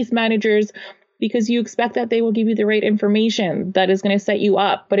and case managers because you expect that they will give you the right information that is going to set you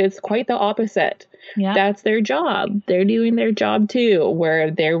up. But it's quite the opposite. Yeah. That's their job. They're doing their job too,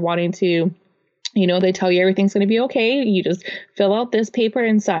 where they're wanting to They tell you everything's going to be okay. You just fill out this paper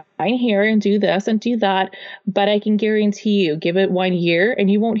and sign here and do this and do that. But I can guarantee you, give it 1 year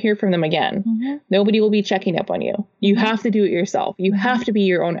and you won't hear from them again. Mm-hmm. Nobody will be checking up on you. You have to do it yourself. You have to be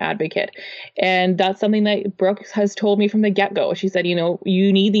your own advocate. And that's something that Brooke has told me from the get-go. She said, you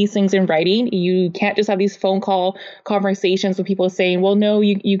need these things in writing. You can't just have these phone call conversations with people saying, well, no,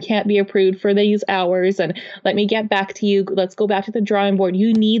 you can't be approved for these hours. And let me get back to you. Let's go back to the drawing board.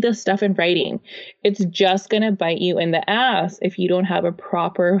 You need this stuff in writing. It's just going to bite you in the ass if you don't have a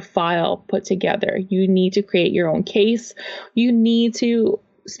proper file put together. You need to create your own case. You need to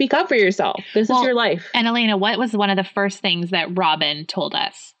speak up for yourself. This is your life. And Elena, what was one of the first things that Robin told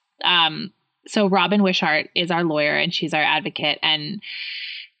us? So Robin Wishart is our lawyer and she's our advocate, and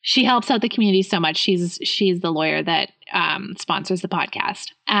she helps out the community so much. She's the lawyer that sponsors the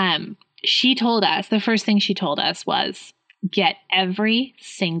podcast. She told us, the first thing she told us was, get every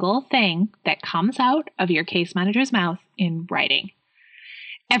single thing that comes out of your case manager's mouth in writing.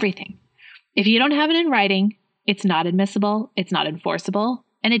 Everything. If you don't have it in writing, it's not admissible, it's not enforceable,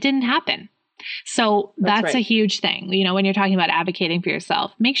 and it didn't happen. So that's right. A huge thing. When you're talking about advocating for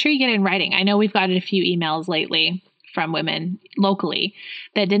yourself, make sure you get it in writing. I know we've gotten a few emails lately from women locally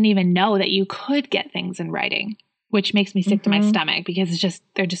that didn't even know that you could get things in writing, which makes me sick to my stomach, because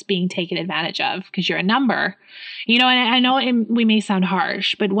they're just being taken advantage of because you're a number, and I know we may sound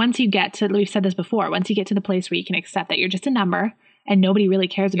harsh, but once you get to, we've said this before, once you get to the place where you can accept that you're just a number and nobody really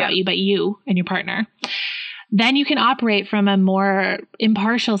cares about you but you and your partner, then you can operate from a more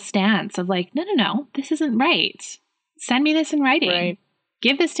impartial stance of like, no, this isn't right. Send me this in writing. Right.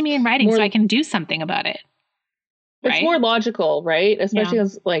 Give this to me in writing so I can do something about it. It's more logical, right? Especially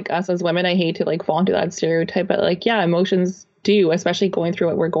as us as women, I hate to fall into that stereotype, but emotions do, especially going through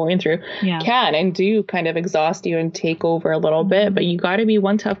what we're going through, can and do kind of exhaust you and take over a little bit. But you got to be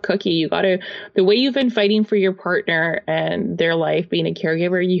one tough cookie. The way you've been fighting for your partner and their life, being a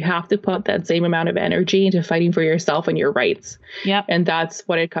caregiver, you have to put that same amount of energy into fighting for yourself and your rights. Yep. And that's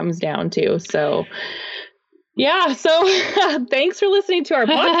what it comes down to. So yeah. So thanks for listening to our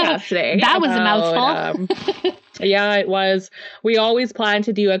podcast today. That was a mouthful. Yeah, it was. We always plan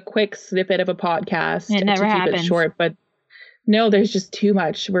to do a quick snippet of a podcast to keep it short, but no, there's just too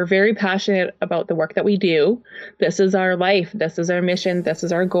much. We're very passionate about the work that we do. This is our life. This is our mission. This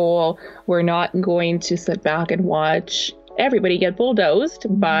is our goal. We're not going to sit back and watch everybody get bulldozed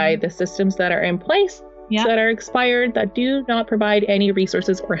by the systems that are in place, that are expired, that do not provide any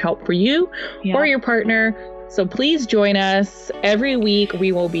resources or help for you or your partner. So please join us every week.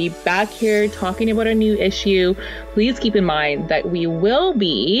 We will be back here talking about a new issue. Please keep in mind that we will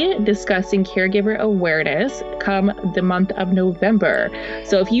be discussing caregiver awareness come the month of November.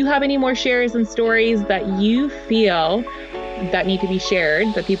 So if you have any more shares and stories that you feel that need to be shared,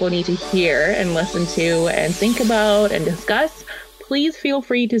 that people need to hear and listen to and think about and discuss, please feel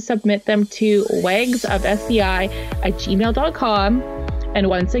free to submit them to wagsofsci@gmail.com. And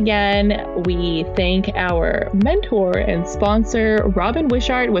once again, we thank our mentor and sponsor, Robin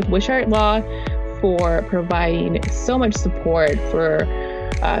Wishart with Wishart Law, for providing so much support for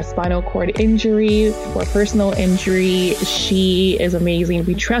spinal cord injury, for personal injury. She is amazing.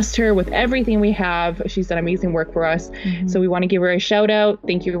 We trust her with everything we have. She's done amazing work for us. So we want to give her a shout out.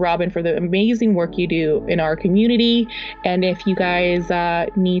 Thank you, Robin, for the amazing work you do in our community. And if you guys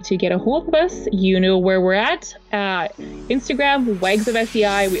need to get a hold of us, you know where we're at. Instagram, Wags of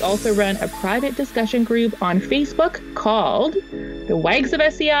SCI. We also run a private discussion group on Facebook called the Wags of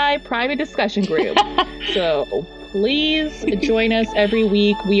SCI Private Discussion Group. So please join us every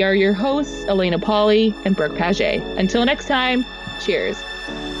week. We are your hosts, Elena Pauly and Brooke Paget. Until next time, cheers.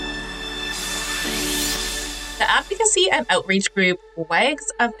 The advocacy and outreach group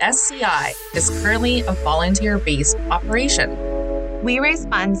Wags of SCI is currently a volunteer-based operation. We raise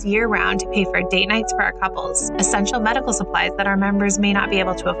funds year-round to pay for date nights for our couples, essential medical supplies that our members may not be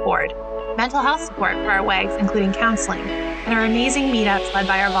able to afford, mental health support for our WAGs, including counseling, and our amazing meetups led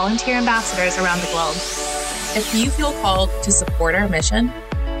by our volunteer ambassadors around the globe. If you feel called to support our mission,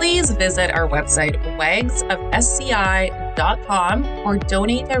 please visit our website, wagsofsci.com, or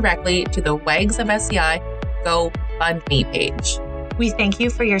donate directly to the Wags of SCI GoFundMe page. We thank you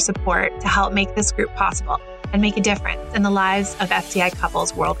for your support to help make this group possible and make a difference in the lives of SCI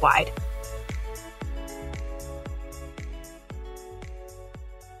couples worldwide.